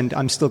 20%,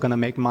 I'm still going to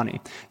make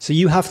money. So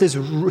you have this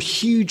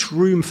huge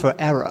room for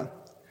error.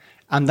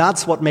 And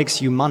that's what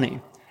makes you money.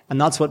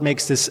 And that's what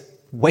makes this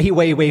way,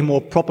 way, way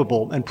more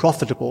probable and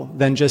profitable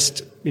than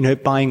just,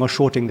 buying or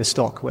shorting the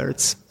stock where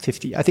it's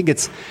 50. I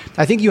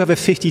think you have a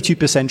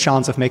 52%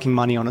 chance of making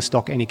money on a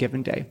stock any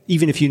given day,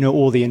 even if you know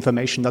all the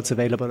information that's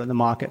available in the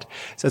market.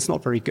 So it's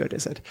not very good,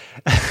 is it?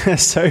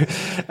 So,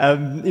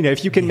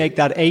 if you can make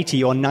that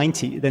 80 or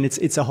 90, then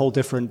it's a whole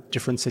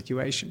different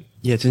situation.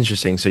 Yeah, it's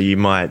interesting. So you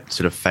might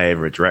sort of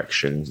favor a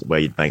direction where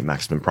you'd make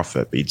maximum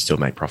profit, but you'd still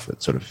make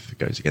profit sort of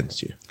goes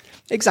against you.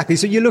 Exactly.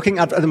 So you're looking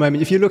at the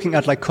moment, if you're looking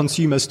at like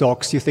consumer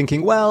stocks, you're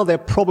thinking, well, they're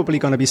probably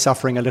going to be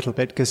suffering a little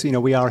bit because,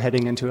 we are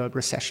heading into a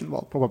recession.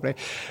 Well, probably.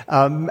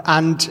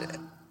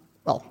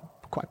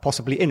 Quite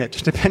possibly in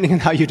it, depending on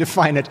how you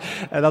define it.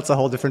 That's a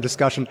whole different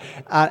discussion.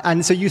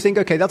 And so you think,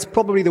 okay, that's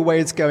probably the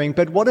way it's going.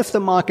 But what if the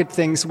market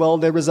thinks, well,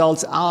 the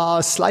results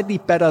are slightly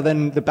better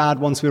than the bad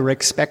ones we were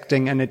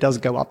expecting, and it does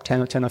go up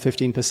 10 or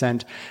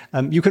 15%?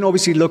 You can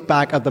obviously look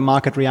back at the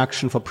market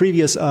reaction for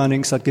previous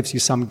earnings. That gives you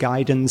some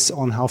guidance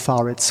on how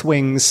far it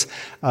swings.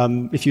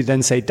 If you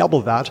then say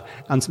double that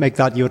and make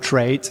that your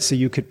trade, so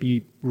you could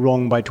be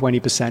wrong by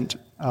 20%.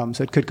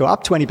 So it could go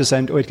up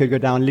 20% or it could go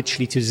down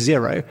literally to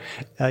zero.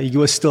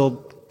 You are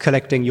still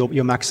collecting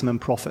your maximum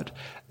profit.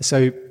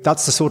 So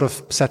that's the sort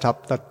of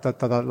setup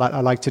that I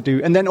like to do.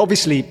 And then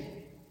obviously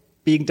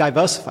being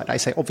diversified. I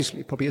say obviously,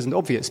 it probably isn't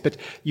obvious, but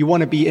you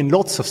want to be in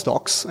lots of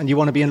stocks and you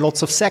want to be in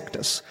lots of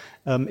sectors.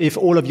 If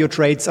all of your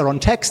trades are on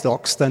tech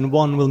stocks, then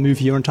one will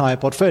move your entire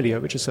portfolio,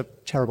 which is a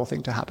terrible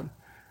thing to happen.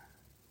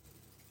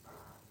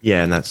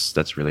 Yeah, and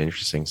that's really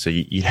interesting. So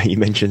you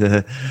mentioned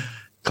the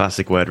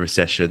classic word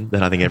recession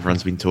that I think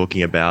everyone's been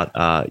talking about.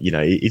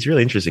 It's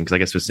really interesting because I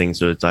guess we're seeing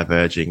sort of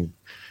diverging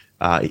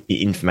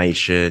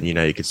information.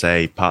 You could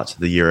say parts of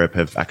the Europe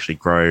have actually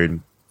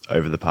grown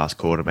over the past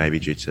quarter, maybe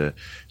due to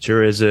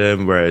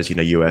tourism, whereas,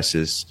 US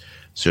is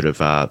sort of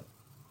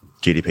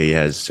GDP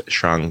has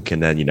shrunk.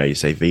 And then, you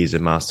say Visa,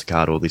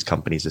 MasterCard, all these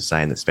companies are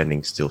saying that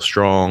spending's still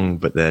strong,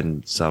 but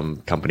then some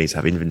companies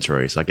have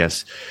inventory. So I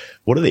guess,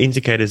 what are the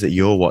indicators that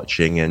you're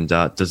watching, and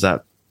does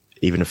that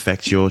even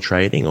affect your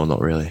trading or not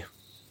really?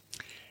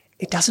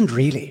 It doesn't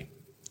really.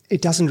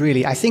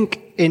 I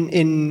think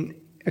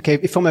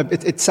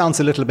it sounds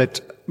a little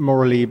bit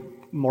morally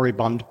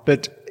moribund,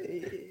 but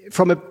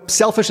from a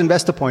selfish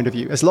investor point of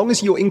view, as long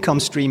as your income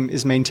stream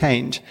is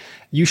maintained,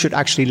 you should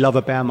actually love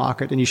a bear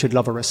market and you should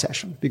love a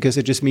recession, because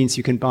it just means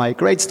you can buy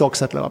great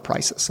stocks at lower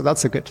prices. So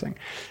that's a good thing.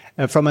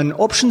 From an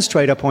options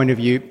trader point of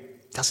view,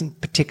 it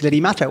doesn't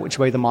particularly matter which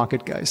way the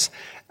market goes.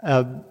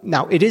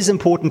 Now, it is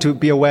important to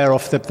be aware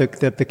of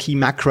the key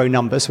macro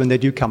numbers when they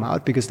do come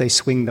out, because they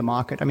swing the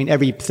market. I mean,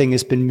 everything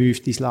has been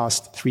moved these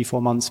last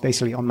 3-4 months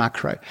basically on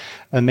macro,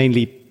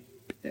 mainly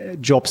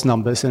jobs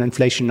numbers and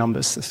inflation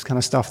numbers, this kind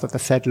of stuff that the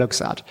Fed looks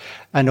at.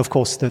 And of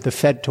course, the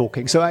Fed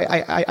talking. So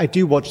I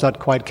do watch that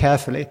quite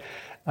carefully.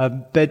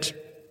 But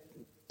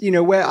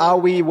where are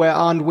we? Where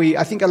aren't we?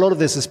 I think a lot of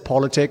this is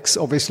politics,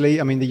 obviously.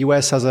 I mean, the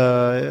US has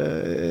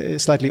a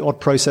slightly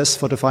odd process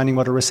for defining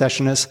what a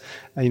recession is.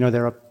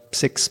 There are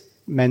 6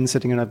 men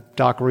sitting in a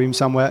dark room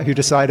somewhere who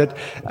decided,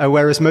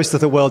 whereas most of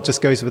the world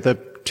just goes with the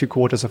 2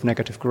 quarters of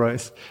negative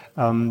growth,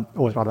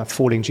 or rather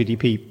falling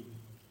GDP.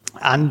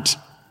 And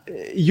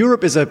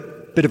Europe is a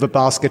bit of a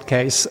basket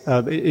case.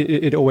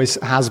 It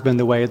always has been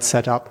the way it's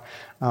set up.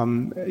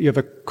 You have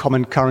a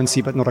common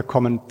currency, but not a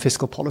common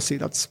fiscal policy.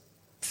 That's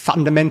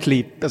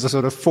fundamentally, as a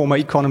sort of former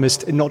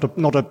economist, not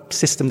a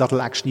system that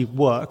will actually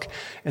work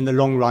in the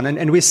long run.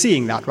 And we're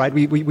seeing that, right?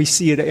 We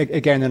see it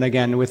again and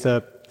again with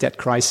the debt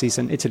crisis,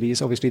 and Italy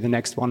is obviously the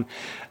next one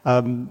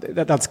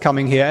that's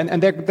coming here.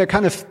 And they're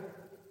kind of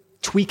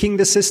tweaking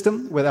the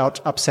system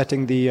without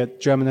upsetting the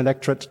German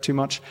electorate too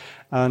much.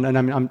 And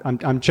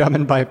I'm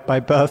German by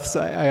birth,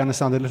 so I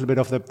understand a little bit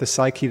of the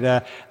psyche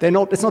there.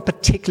 It's not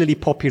particularly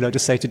popular to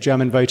say to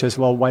German voters,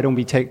 well, why don't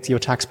we take your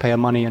taxpayer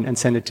money and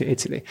send it to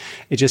Italy?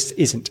 It just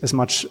isn't. As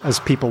much as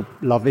people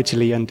love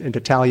Italy and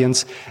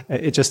Italians,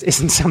 it just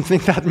isn't something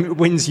that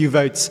wins you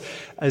votes.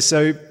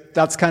 So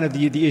that's kind of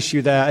the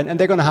issue there. And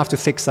they're going to have to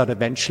fix that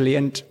eventually.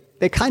 And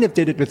they kind of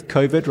did it with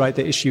COVID, right?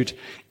 They issued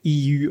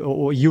EU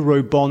or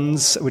Euro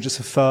bonds, which is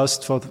the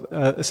first for,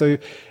 so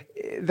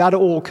that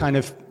all kind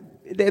of,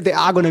 they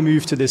are going to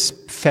move to this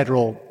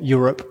federal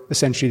Europe,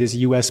 essentially this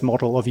US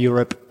model of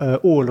Europe,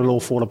 or it'll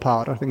all fall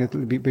apart. I think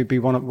it'll be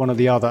one or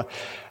the other.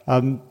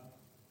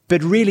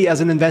 But really,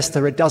 as an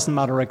investor, it doesn't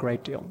matter a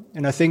great deal.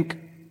 And I think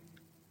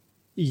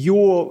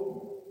your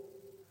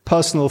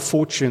personal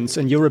fortunes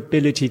and your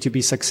ability to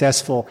be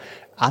successful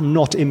are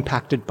not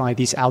impacted by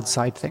these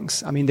outside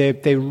things. I mean,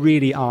 they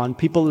really aren't.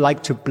 People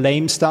like to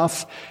blame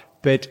stuff,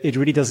 but it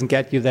really doesn't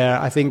get you there.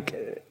 I think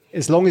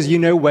as long as you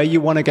know where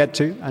you want to get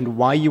to and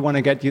why you want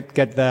to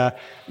get there,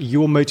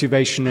 your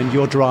motivation and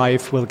your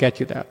drive will get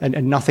you there.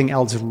 And nothing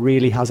else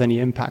really has any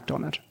impact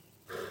on it.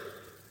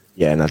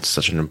 Yeah, and that's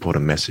such an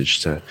important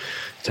message to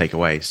take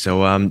away.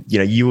 So,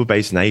 you were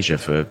based in Asia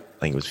for, I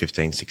think it was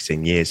 15,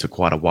 16 years, for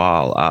quite a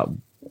while.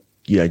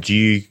 Do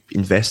you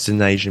invest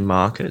in Asian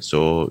markets,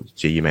 or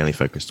do you mainly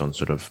focused on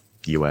sort of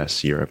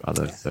US, Europe,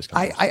 those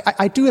countries?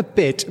 I do a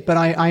bit, but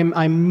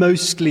I'm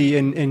mostly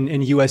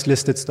in US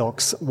listed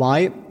stocks.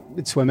 Why?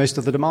 It's where most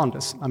of the demand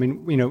is. I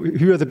mean,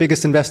 who are the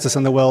biggest investors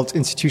in the world?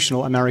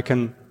 Institutional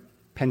American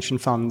pension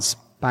funds,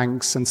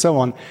 banks, and so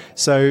on.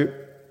 So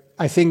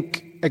I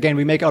think, again,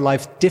 we make our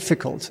life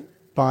difficult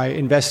by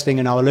investing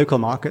in our local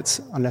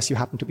markets, unless you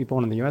happen to be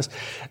born in the US.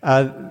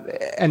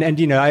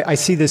 I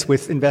see this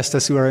with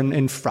investors who are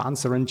in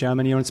France or in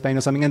Germany or in Spain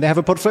or something, and they have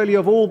a portfolio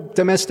of all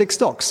domestic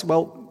stocks.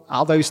 Well,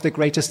 are those the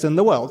greatest in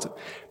the world?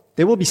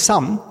 There will be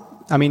some.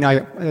 I mean,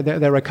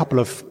 there are a couple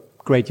of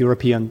great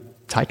European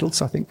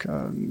titles. I think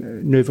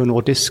Novo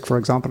Nordisk, for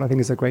example, I think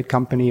is a great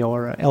company,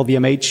 or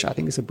LVMH, I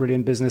think is a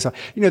brilliant business.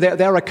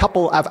 There are a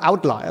couple of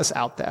outliers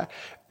out there,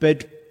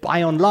 but by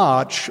and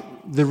large,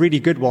 the really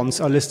good ones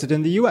are listed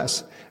in the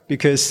US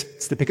because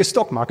it's the biggest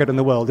stock market in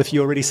the world. If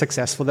you're really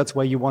successful, that's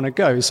where you want to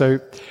go. So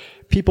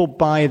people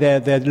buy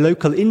their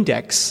local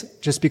index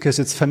just because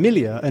it's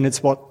familiar and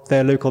it's what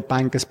their local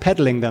bank is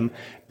peddling them,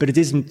 but it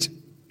isn't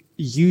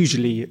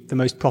usually the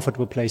most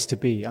profitable place to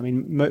be. I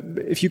mean,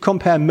 if you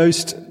compare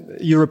most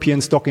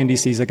European stock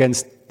indices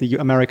against the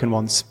American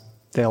ones,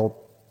 they'll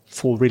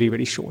fall really,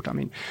 really short. I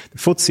mean, the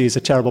FTSE is a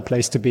terrible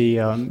place to be.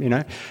 There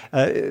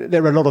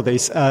are a lot of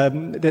these.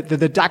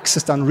 The DAX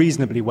has done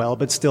reasonably well,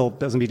 but still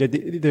doesn't be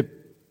the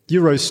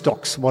Euro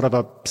stocks,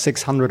 whatever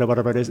 600 or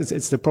whatever it is.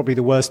 It's probably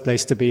the worst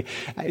place to be.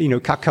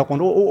 CAC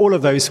and all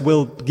of those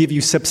will give you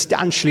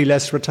substantially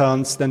less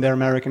returns than their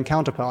American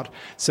counterpart.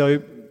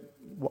 So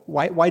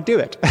why do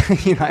it?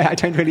 I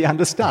don't really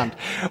understand.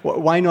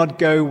 Why not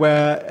go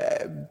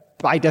where,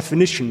 by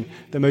definition,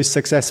 the most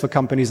successful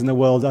companies in the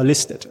world are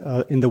listed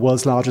in the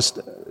world's largest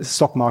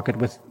stock market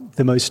with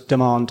the most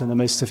demand and the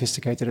most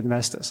sophisticated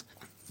investors?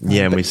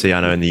 Yeah, and we see,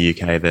 I know in the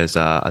UK, there's,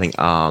 I think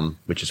ARM,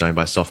 which is owned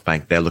by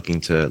SoftBank, they're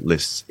looking to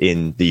list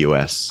in the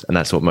US. And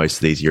that's what most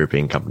of these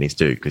European companies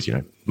do because,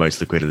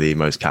 most liquidity,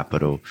 most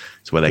capital,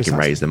 it's where they can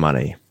raise the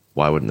money.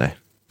 Why wouldn't they?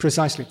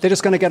 Precisely. They're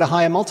just going to get a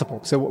higher multiple.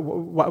 So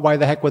why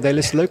the heck would they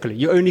list locally?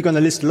 You're only going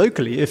to list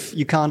locally if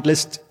you can't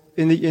list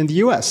in the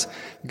US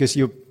because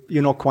you're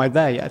not quite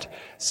there yet.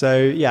 So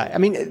yeah, I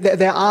mean,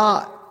 there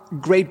are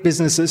great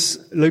businesses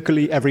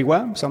locally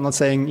everywhere. So I'm not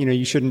saying,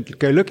 you shouldn't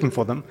go looking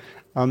for them.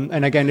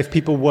 And again, if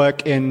people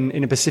work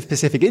in a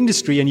specific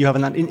industry and you have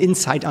an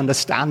inside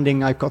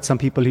understanding, I've got some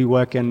people who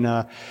work in,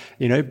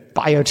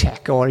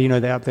 biotech, or,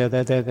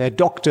 they're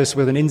doctors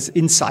with an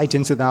insight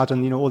into that,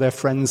 and, all their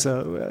friends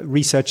are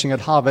researching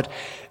at Harvard.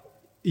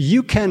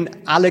 You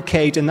can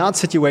allocate in that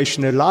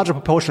situation a larger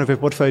proportion of your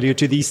portfolio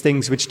to these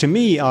things, which to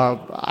me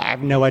I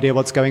have no idea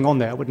what's going on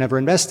there. I would never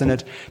invest in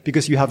it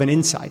because you have an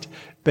insight.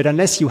 But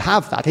unless you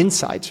have that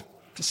insight,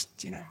 just,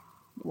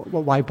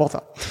 why bother?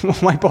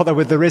 Why bother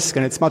with the risk?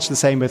 And it's much the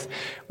same with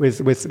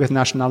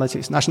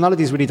nationalities.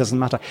 Nationalities really doesn't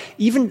matter.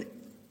 Even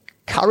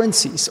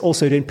currencies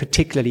also don't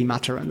particularly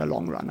matter in the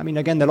long run. I mean,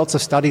 again, there are lots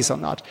of studies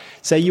on that.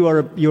 Say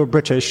you're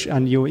British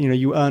and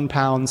you earn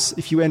pounds.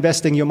 If you're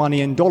investing your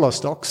money in dollar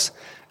stocks,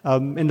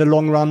 in the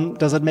long run,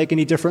 does it make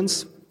any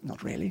difference?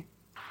 Not really.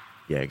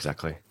 Yeah,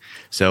 exactly.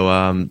 So,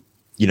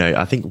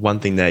 I think one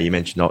thing there you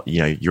mentioned,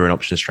 you're an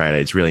options trader.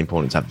 It's really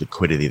important to have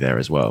liquidity there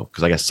as well.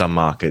 Because I guess some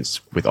markets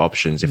with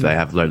options, if they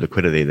have low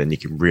liquidity, then you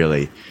can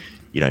really,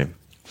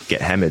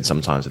 get hammered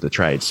sometimes with the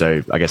trade.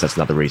 So I guess that's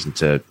another reason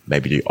to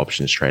maybe do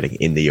options trading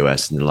in the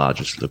US and the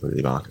largest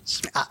liquidity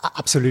markets.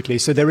 Absolutely.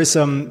 So there is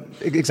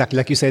exactly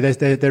like you say,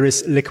 there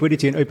is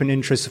liquidity and open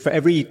interest for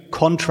every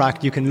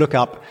contract you can look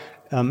up.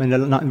 And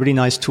really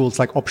nice tools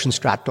like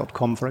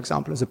optionstrat.com, for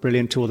example, is a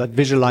brilliant tool that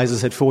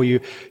visualizes it for you,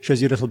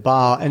 shows you a little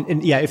bar.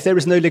 And yeah, if there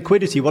is no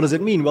liquidity, what does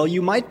it mean? Well,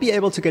 you might be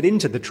able to get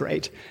into the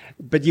trade,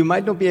 but you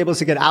might not be able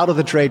to get out of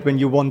the trade when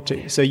you want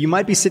to. So you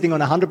might be sitting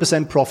on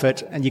 100%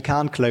 profit and you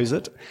can't close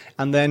it.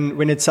 And then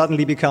when it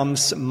suddenly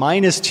becomes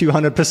minus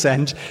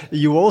 200%,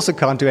 you also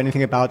can't do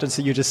anything about it.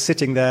 So you're just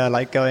sitting there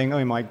like going,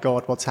 oh my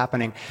God, what's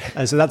happening?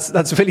 So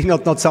that's really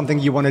not something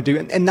you want to do.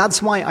 And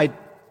that's why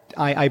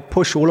I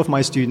push all of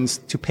my students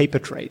to paper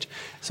trade.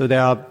 So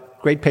there are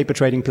great paper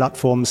trading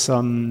platforms.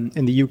 In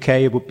the UK,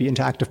 it would be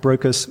Interactive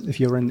Brokers. If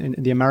you're in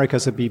the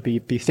Americas, it would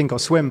be Think or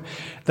Swim,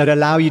 that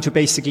allow you to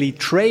basically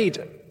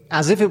trade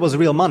as if it was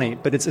real money,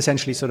 but it's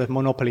essentially sort of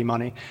monopoly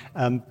money.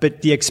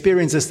 But the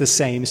experience is the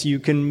same. So you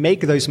can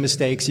make those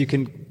mistakes. You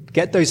can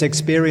get those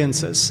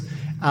experiences.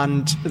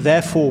 And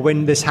therefore,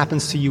 when this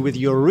happens to you with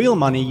your real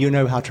money, you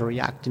know how to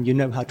react and you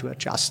know how to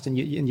adjust and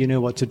you know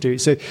what to do.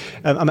 So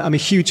I'm a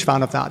huge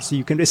fan of that. So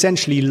you can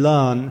essentially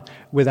learn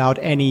without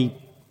any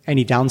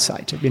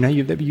downside. You know,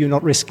 you're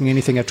not risking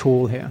anything at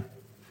all here.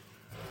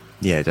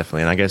 Yeah,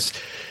 definitely. And I guess,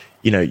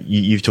 you know,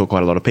 you've taught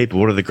quite a lot of people.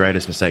 What are the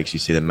greatest mistakes you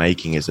see them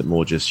making? Is it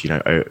more just, you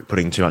know,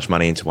 putting too much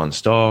money into one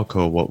stock,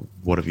 or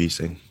what have you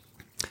seen?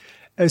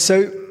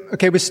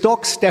 Okay, with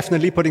stocks,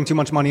 definitely putting too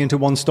much money into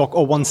one stock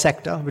or one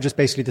sector, which is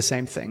basically the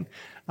same thing.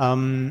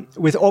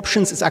 With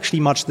options, it's actually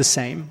much the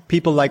same.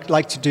 People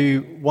like to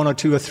do 1 or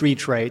 2 or 3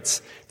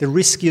 trades. The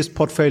riskiest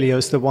portfolio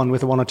is the one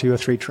with 1 or 2 or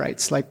 3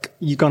 trades. Like,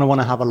 you're going to want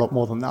to have a lot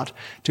more than that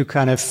to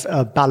kind of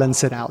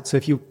balance it out. So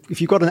if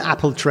you've got an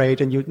Apple trade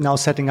and you're now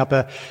setting up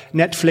a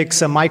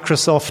Netflix, a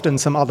Microsoft,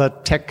 and some other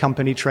tech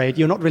company trade,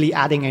 you're not really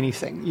adding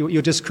anything.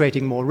 You're just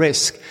creating more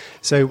risk.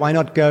 So why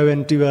not go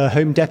and do a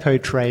Home Depot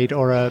trade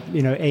or a,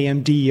 you know,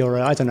 AMD or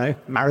I don't know,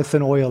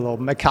 Marathon Oil or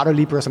Mercado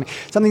Libre or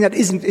something that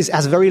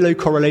has very low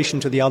correlation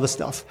to the other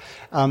stuff.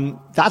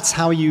 That's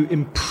how you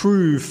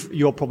improve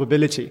your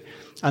probability.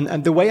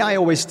 And the way I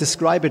always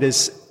describe it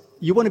is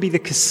you want to be the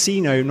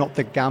casino, not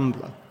the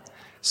gambler.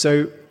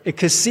 So a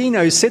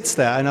casino sits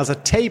there and has a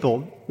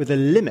table with a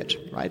limit,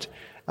 right?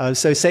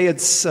 So say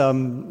it's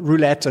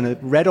roulette and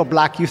red or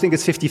black, you think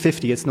it's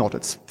 50-50. It's not.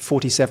 It's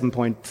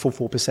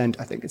 47.44%,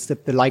 I think. It's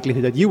the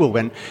likelihood that you will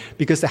win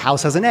because the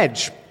house has an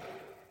edge.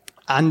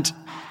 And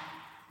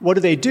what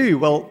do?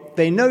 Well,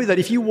 they know that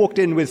if you walked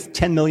in with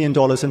 $10 million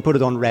and put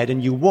it on red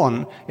and you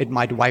won, it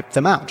might wipe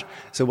them out.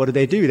 So what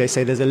do? They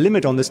say there's a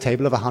limit on this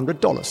table of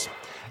 $100.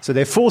 So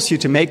they force you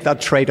to make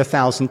that trade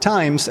 1,000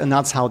 times, and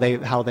that's how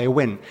they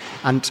win.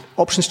 And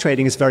options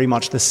trading is very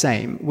much the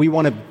same. We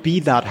want to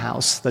be that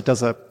house that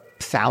does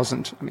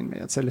 1,000. I mean,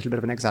 it's a little bit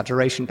of an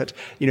exaggeration, but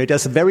you know, it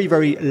does very,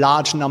 very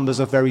large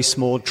numbers of very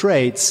small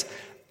trades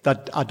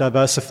that are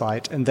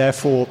diversified, and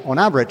therefore, on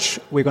average,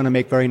 we're going to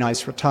make very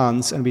nice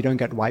returns, and we don't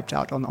get wiped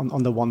out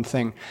on the one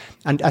thing.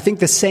 And I think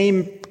the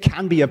same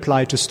can be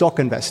applied to stock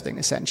investing.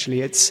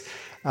 Essentially, it's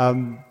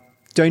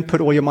don't put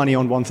all your money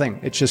on one thing.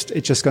 It's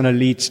just going to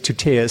lead to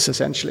tears.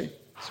 Essentially.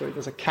 Sorry,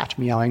 there's a cat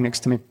meowing next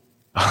to me.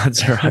 Oh,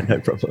 that's all right,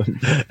 no problem.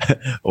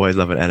 Always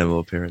love an animal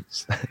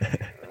appearance.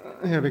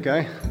 Here we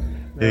go. Here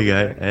we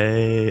go.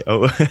 Hey,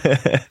 oh,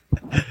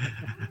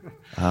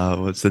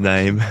 what's the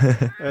name?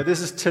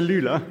 This is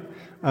Tallulah.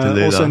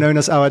 Also known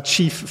as our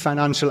chief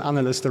financial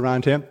analyst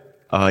around here.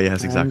 Oh,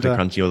 yes, exactly.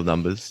 Crunching all the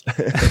numbers.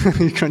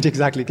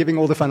 Exactly. Giving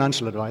all the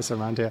financial advice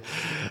around here.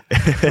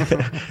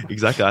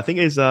 Exactly. I think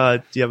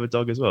do you have a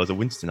dog as well? It's a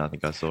Winston, I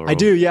think I saw. I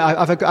do, yeah.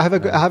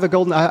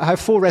 I have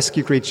 4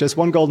 rescue creatures,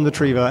 1 golden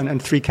retriever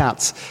and 3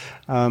 cats.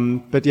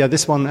 But yeah,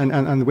 this one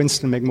and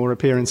Winston make more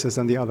appearances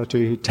than the other 2,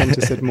 who tend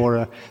to sit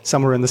more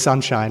somewhere in the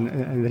sunshine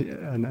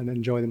and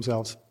enjoy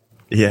themselves.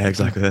 Yeah,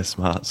 exactly. That's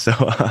smart. So,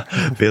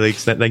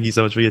 Felix, thank you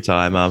so much for your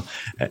time. My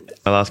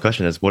last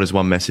question is, what is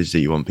one message that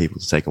you want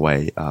people to take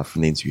away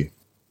from the interview?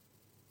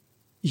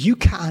 You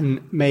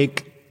can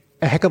make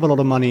a heck of a lot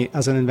of money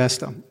as an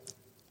investor.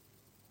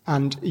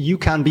 And you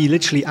can be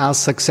literally as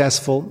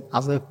successful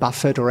as a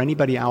Buffett or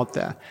anybody out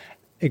there.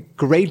 A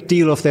great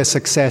deal of their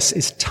success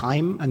is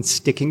time and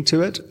sticking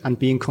to it and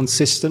being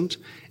consistent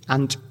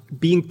and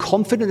being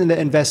confident in their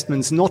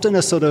investments, not in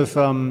a sort of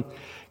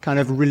kind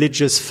of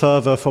religious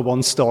fervor for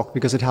one stock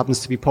because it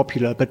happens to be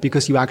popular, but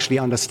because you actually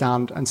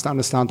understand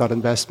that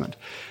investment.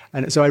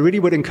 And so I really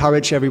would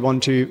encourage everyone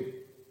to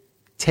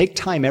take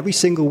time every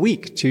single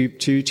week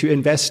to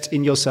invest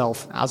in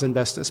yourself as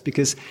investors,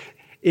 because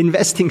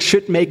investing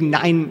should make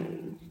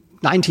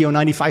 90 or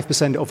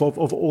 95% of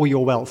all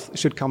your wealth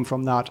should come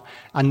from that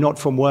and not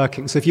from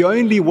working. So if you're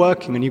only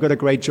working and you've got a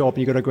great job and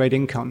you've got a great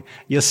income,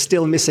 you're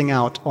still missing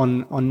out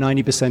on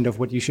 90% of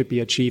what you should be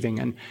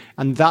achieving.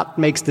 And that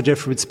makes the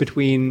difference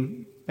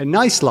between a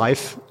nice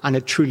life and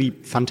a truly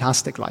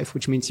fantastic life,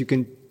 which means you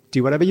can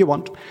do whatever you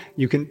want.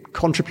 You can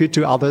contribute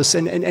to others.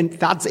 And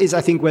that is,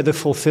 I think, where the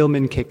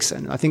fulfillment kicks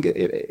in. I think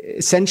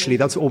essentially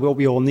that's all what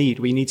we all need.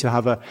 We need to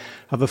have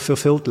a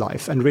fulfilled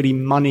life. And really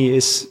money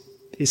is,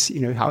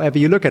 however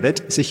you look at it,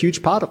 is a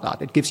huge part of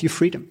that. It gives you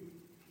freedom.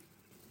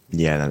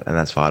 Yeah, and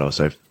that's vital.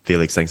 So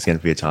Felix, thanks again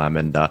for your time.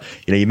 And,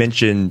 you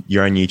mentioned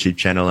your own YouTube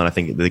channel and I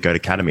think the Goat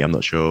Academy. I'm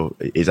not sure,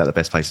 is that the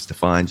best places to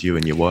find you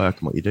and your work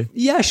and what you do?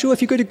 Yeah, sure.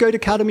 If you go to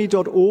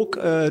goatacademy.org,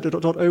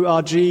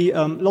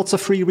 lots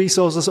of free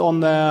resources on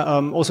there.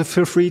 Also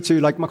feel free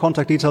to, my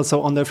contact details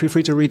are on there. Feel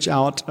free to reach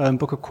out,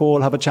 book a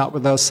call, have a chat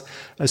with us.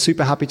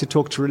 Super happy to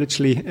talk to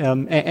literally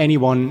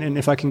anyone. And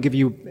if I can give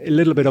you a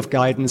little bit of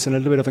guidance and a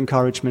little bit of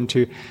encouragement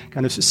to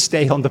kind of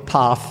stay on the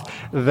path,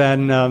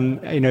 then,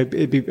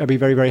 I'd be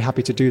very, very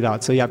happy to do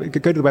that. So yeah,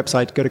 go to the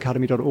website,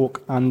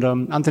 goatacademy.org. And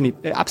Anthony,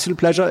 absolute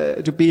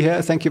pleasure to be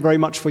here. Thank you very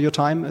much for your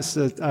time.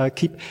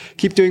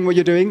 Keep doing what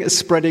you're doing,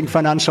 spreading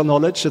financial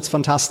knowledge. It's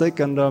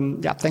fantastic.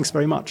 And thanks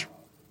very much.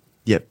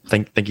 Yep.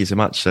 Thank you so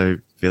much. So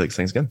Felix,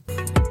 thanks again.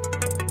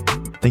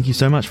 Thank you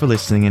so much for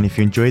listening. And if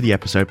you enjoyed the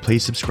episode,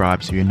 please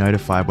subscribe so you're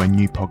notified when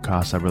new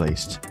podcasts are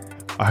released.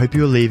 I hope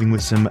you are leaving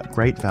with some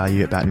great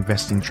value about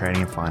investing,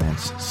 trading, and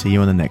finance. See you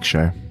on the next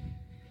show.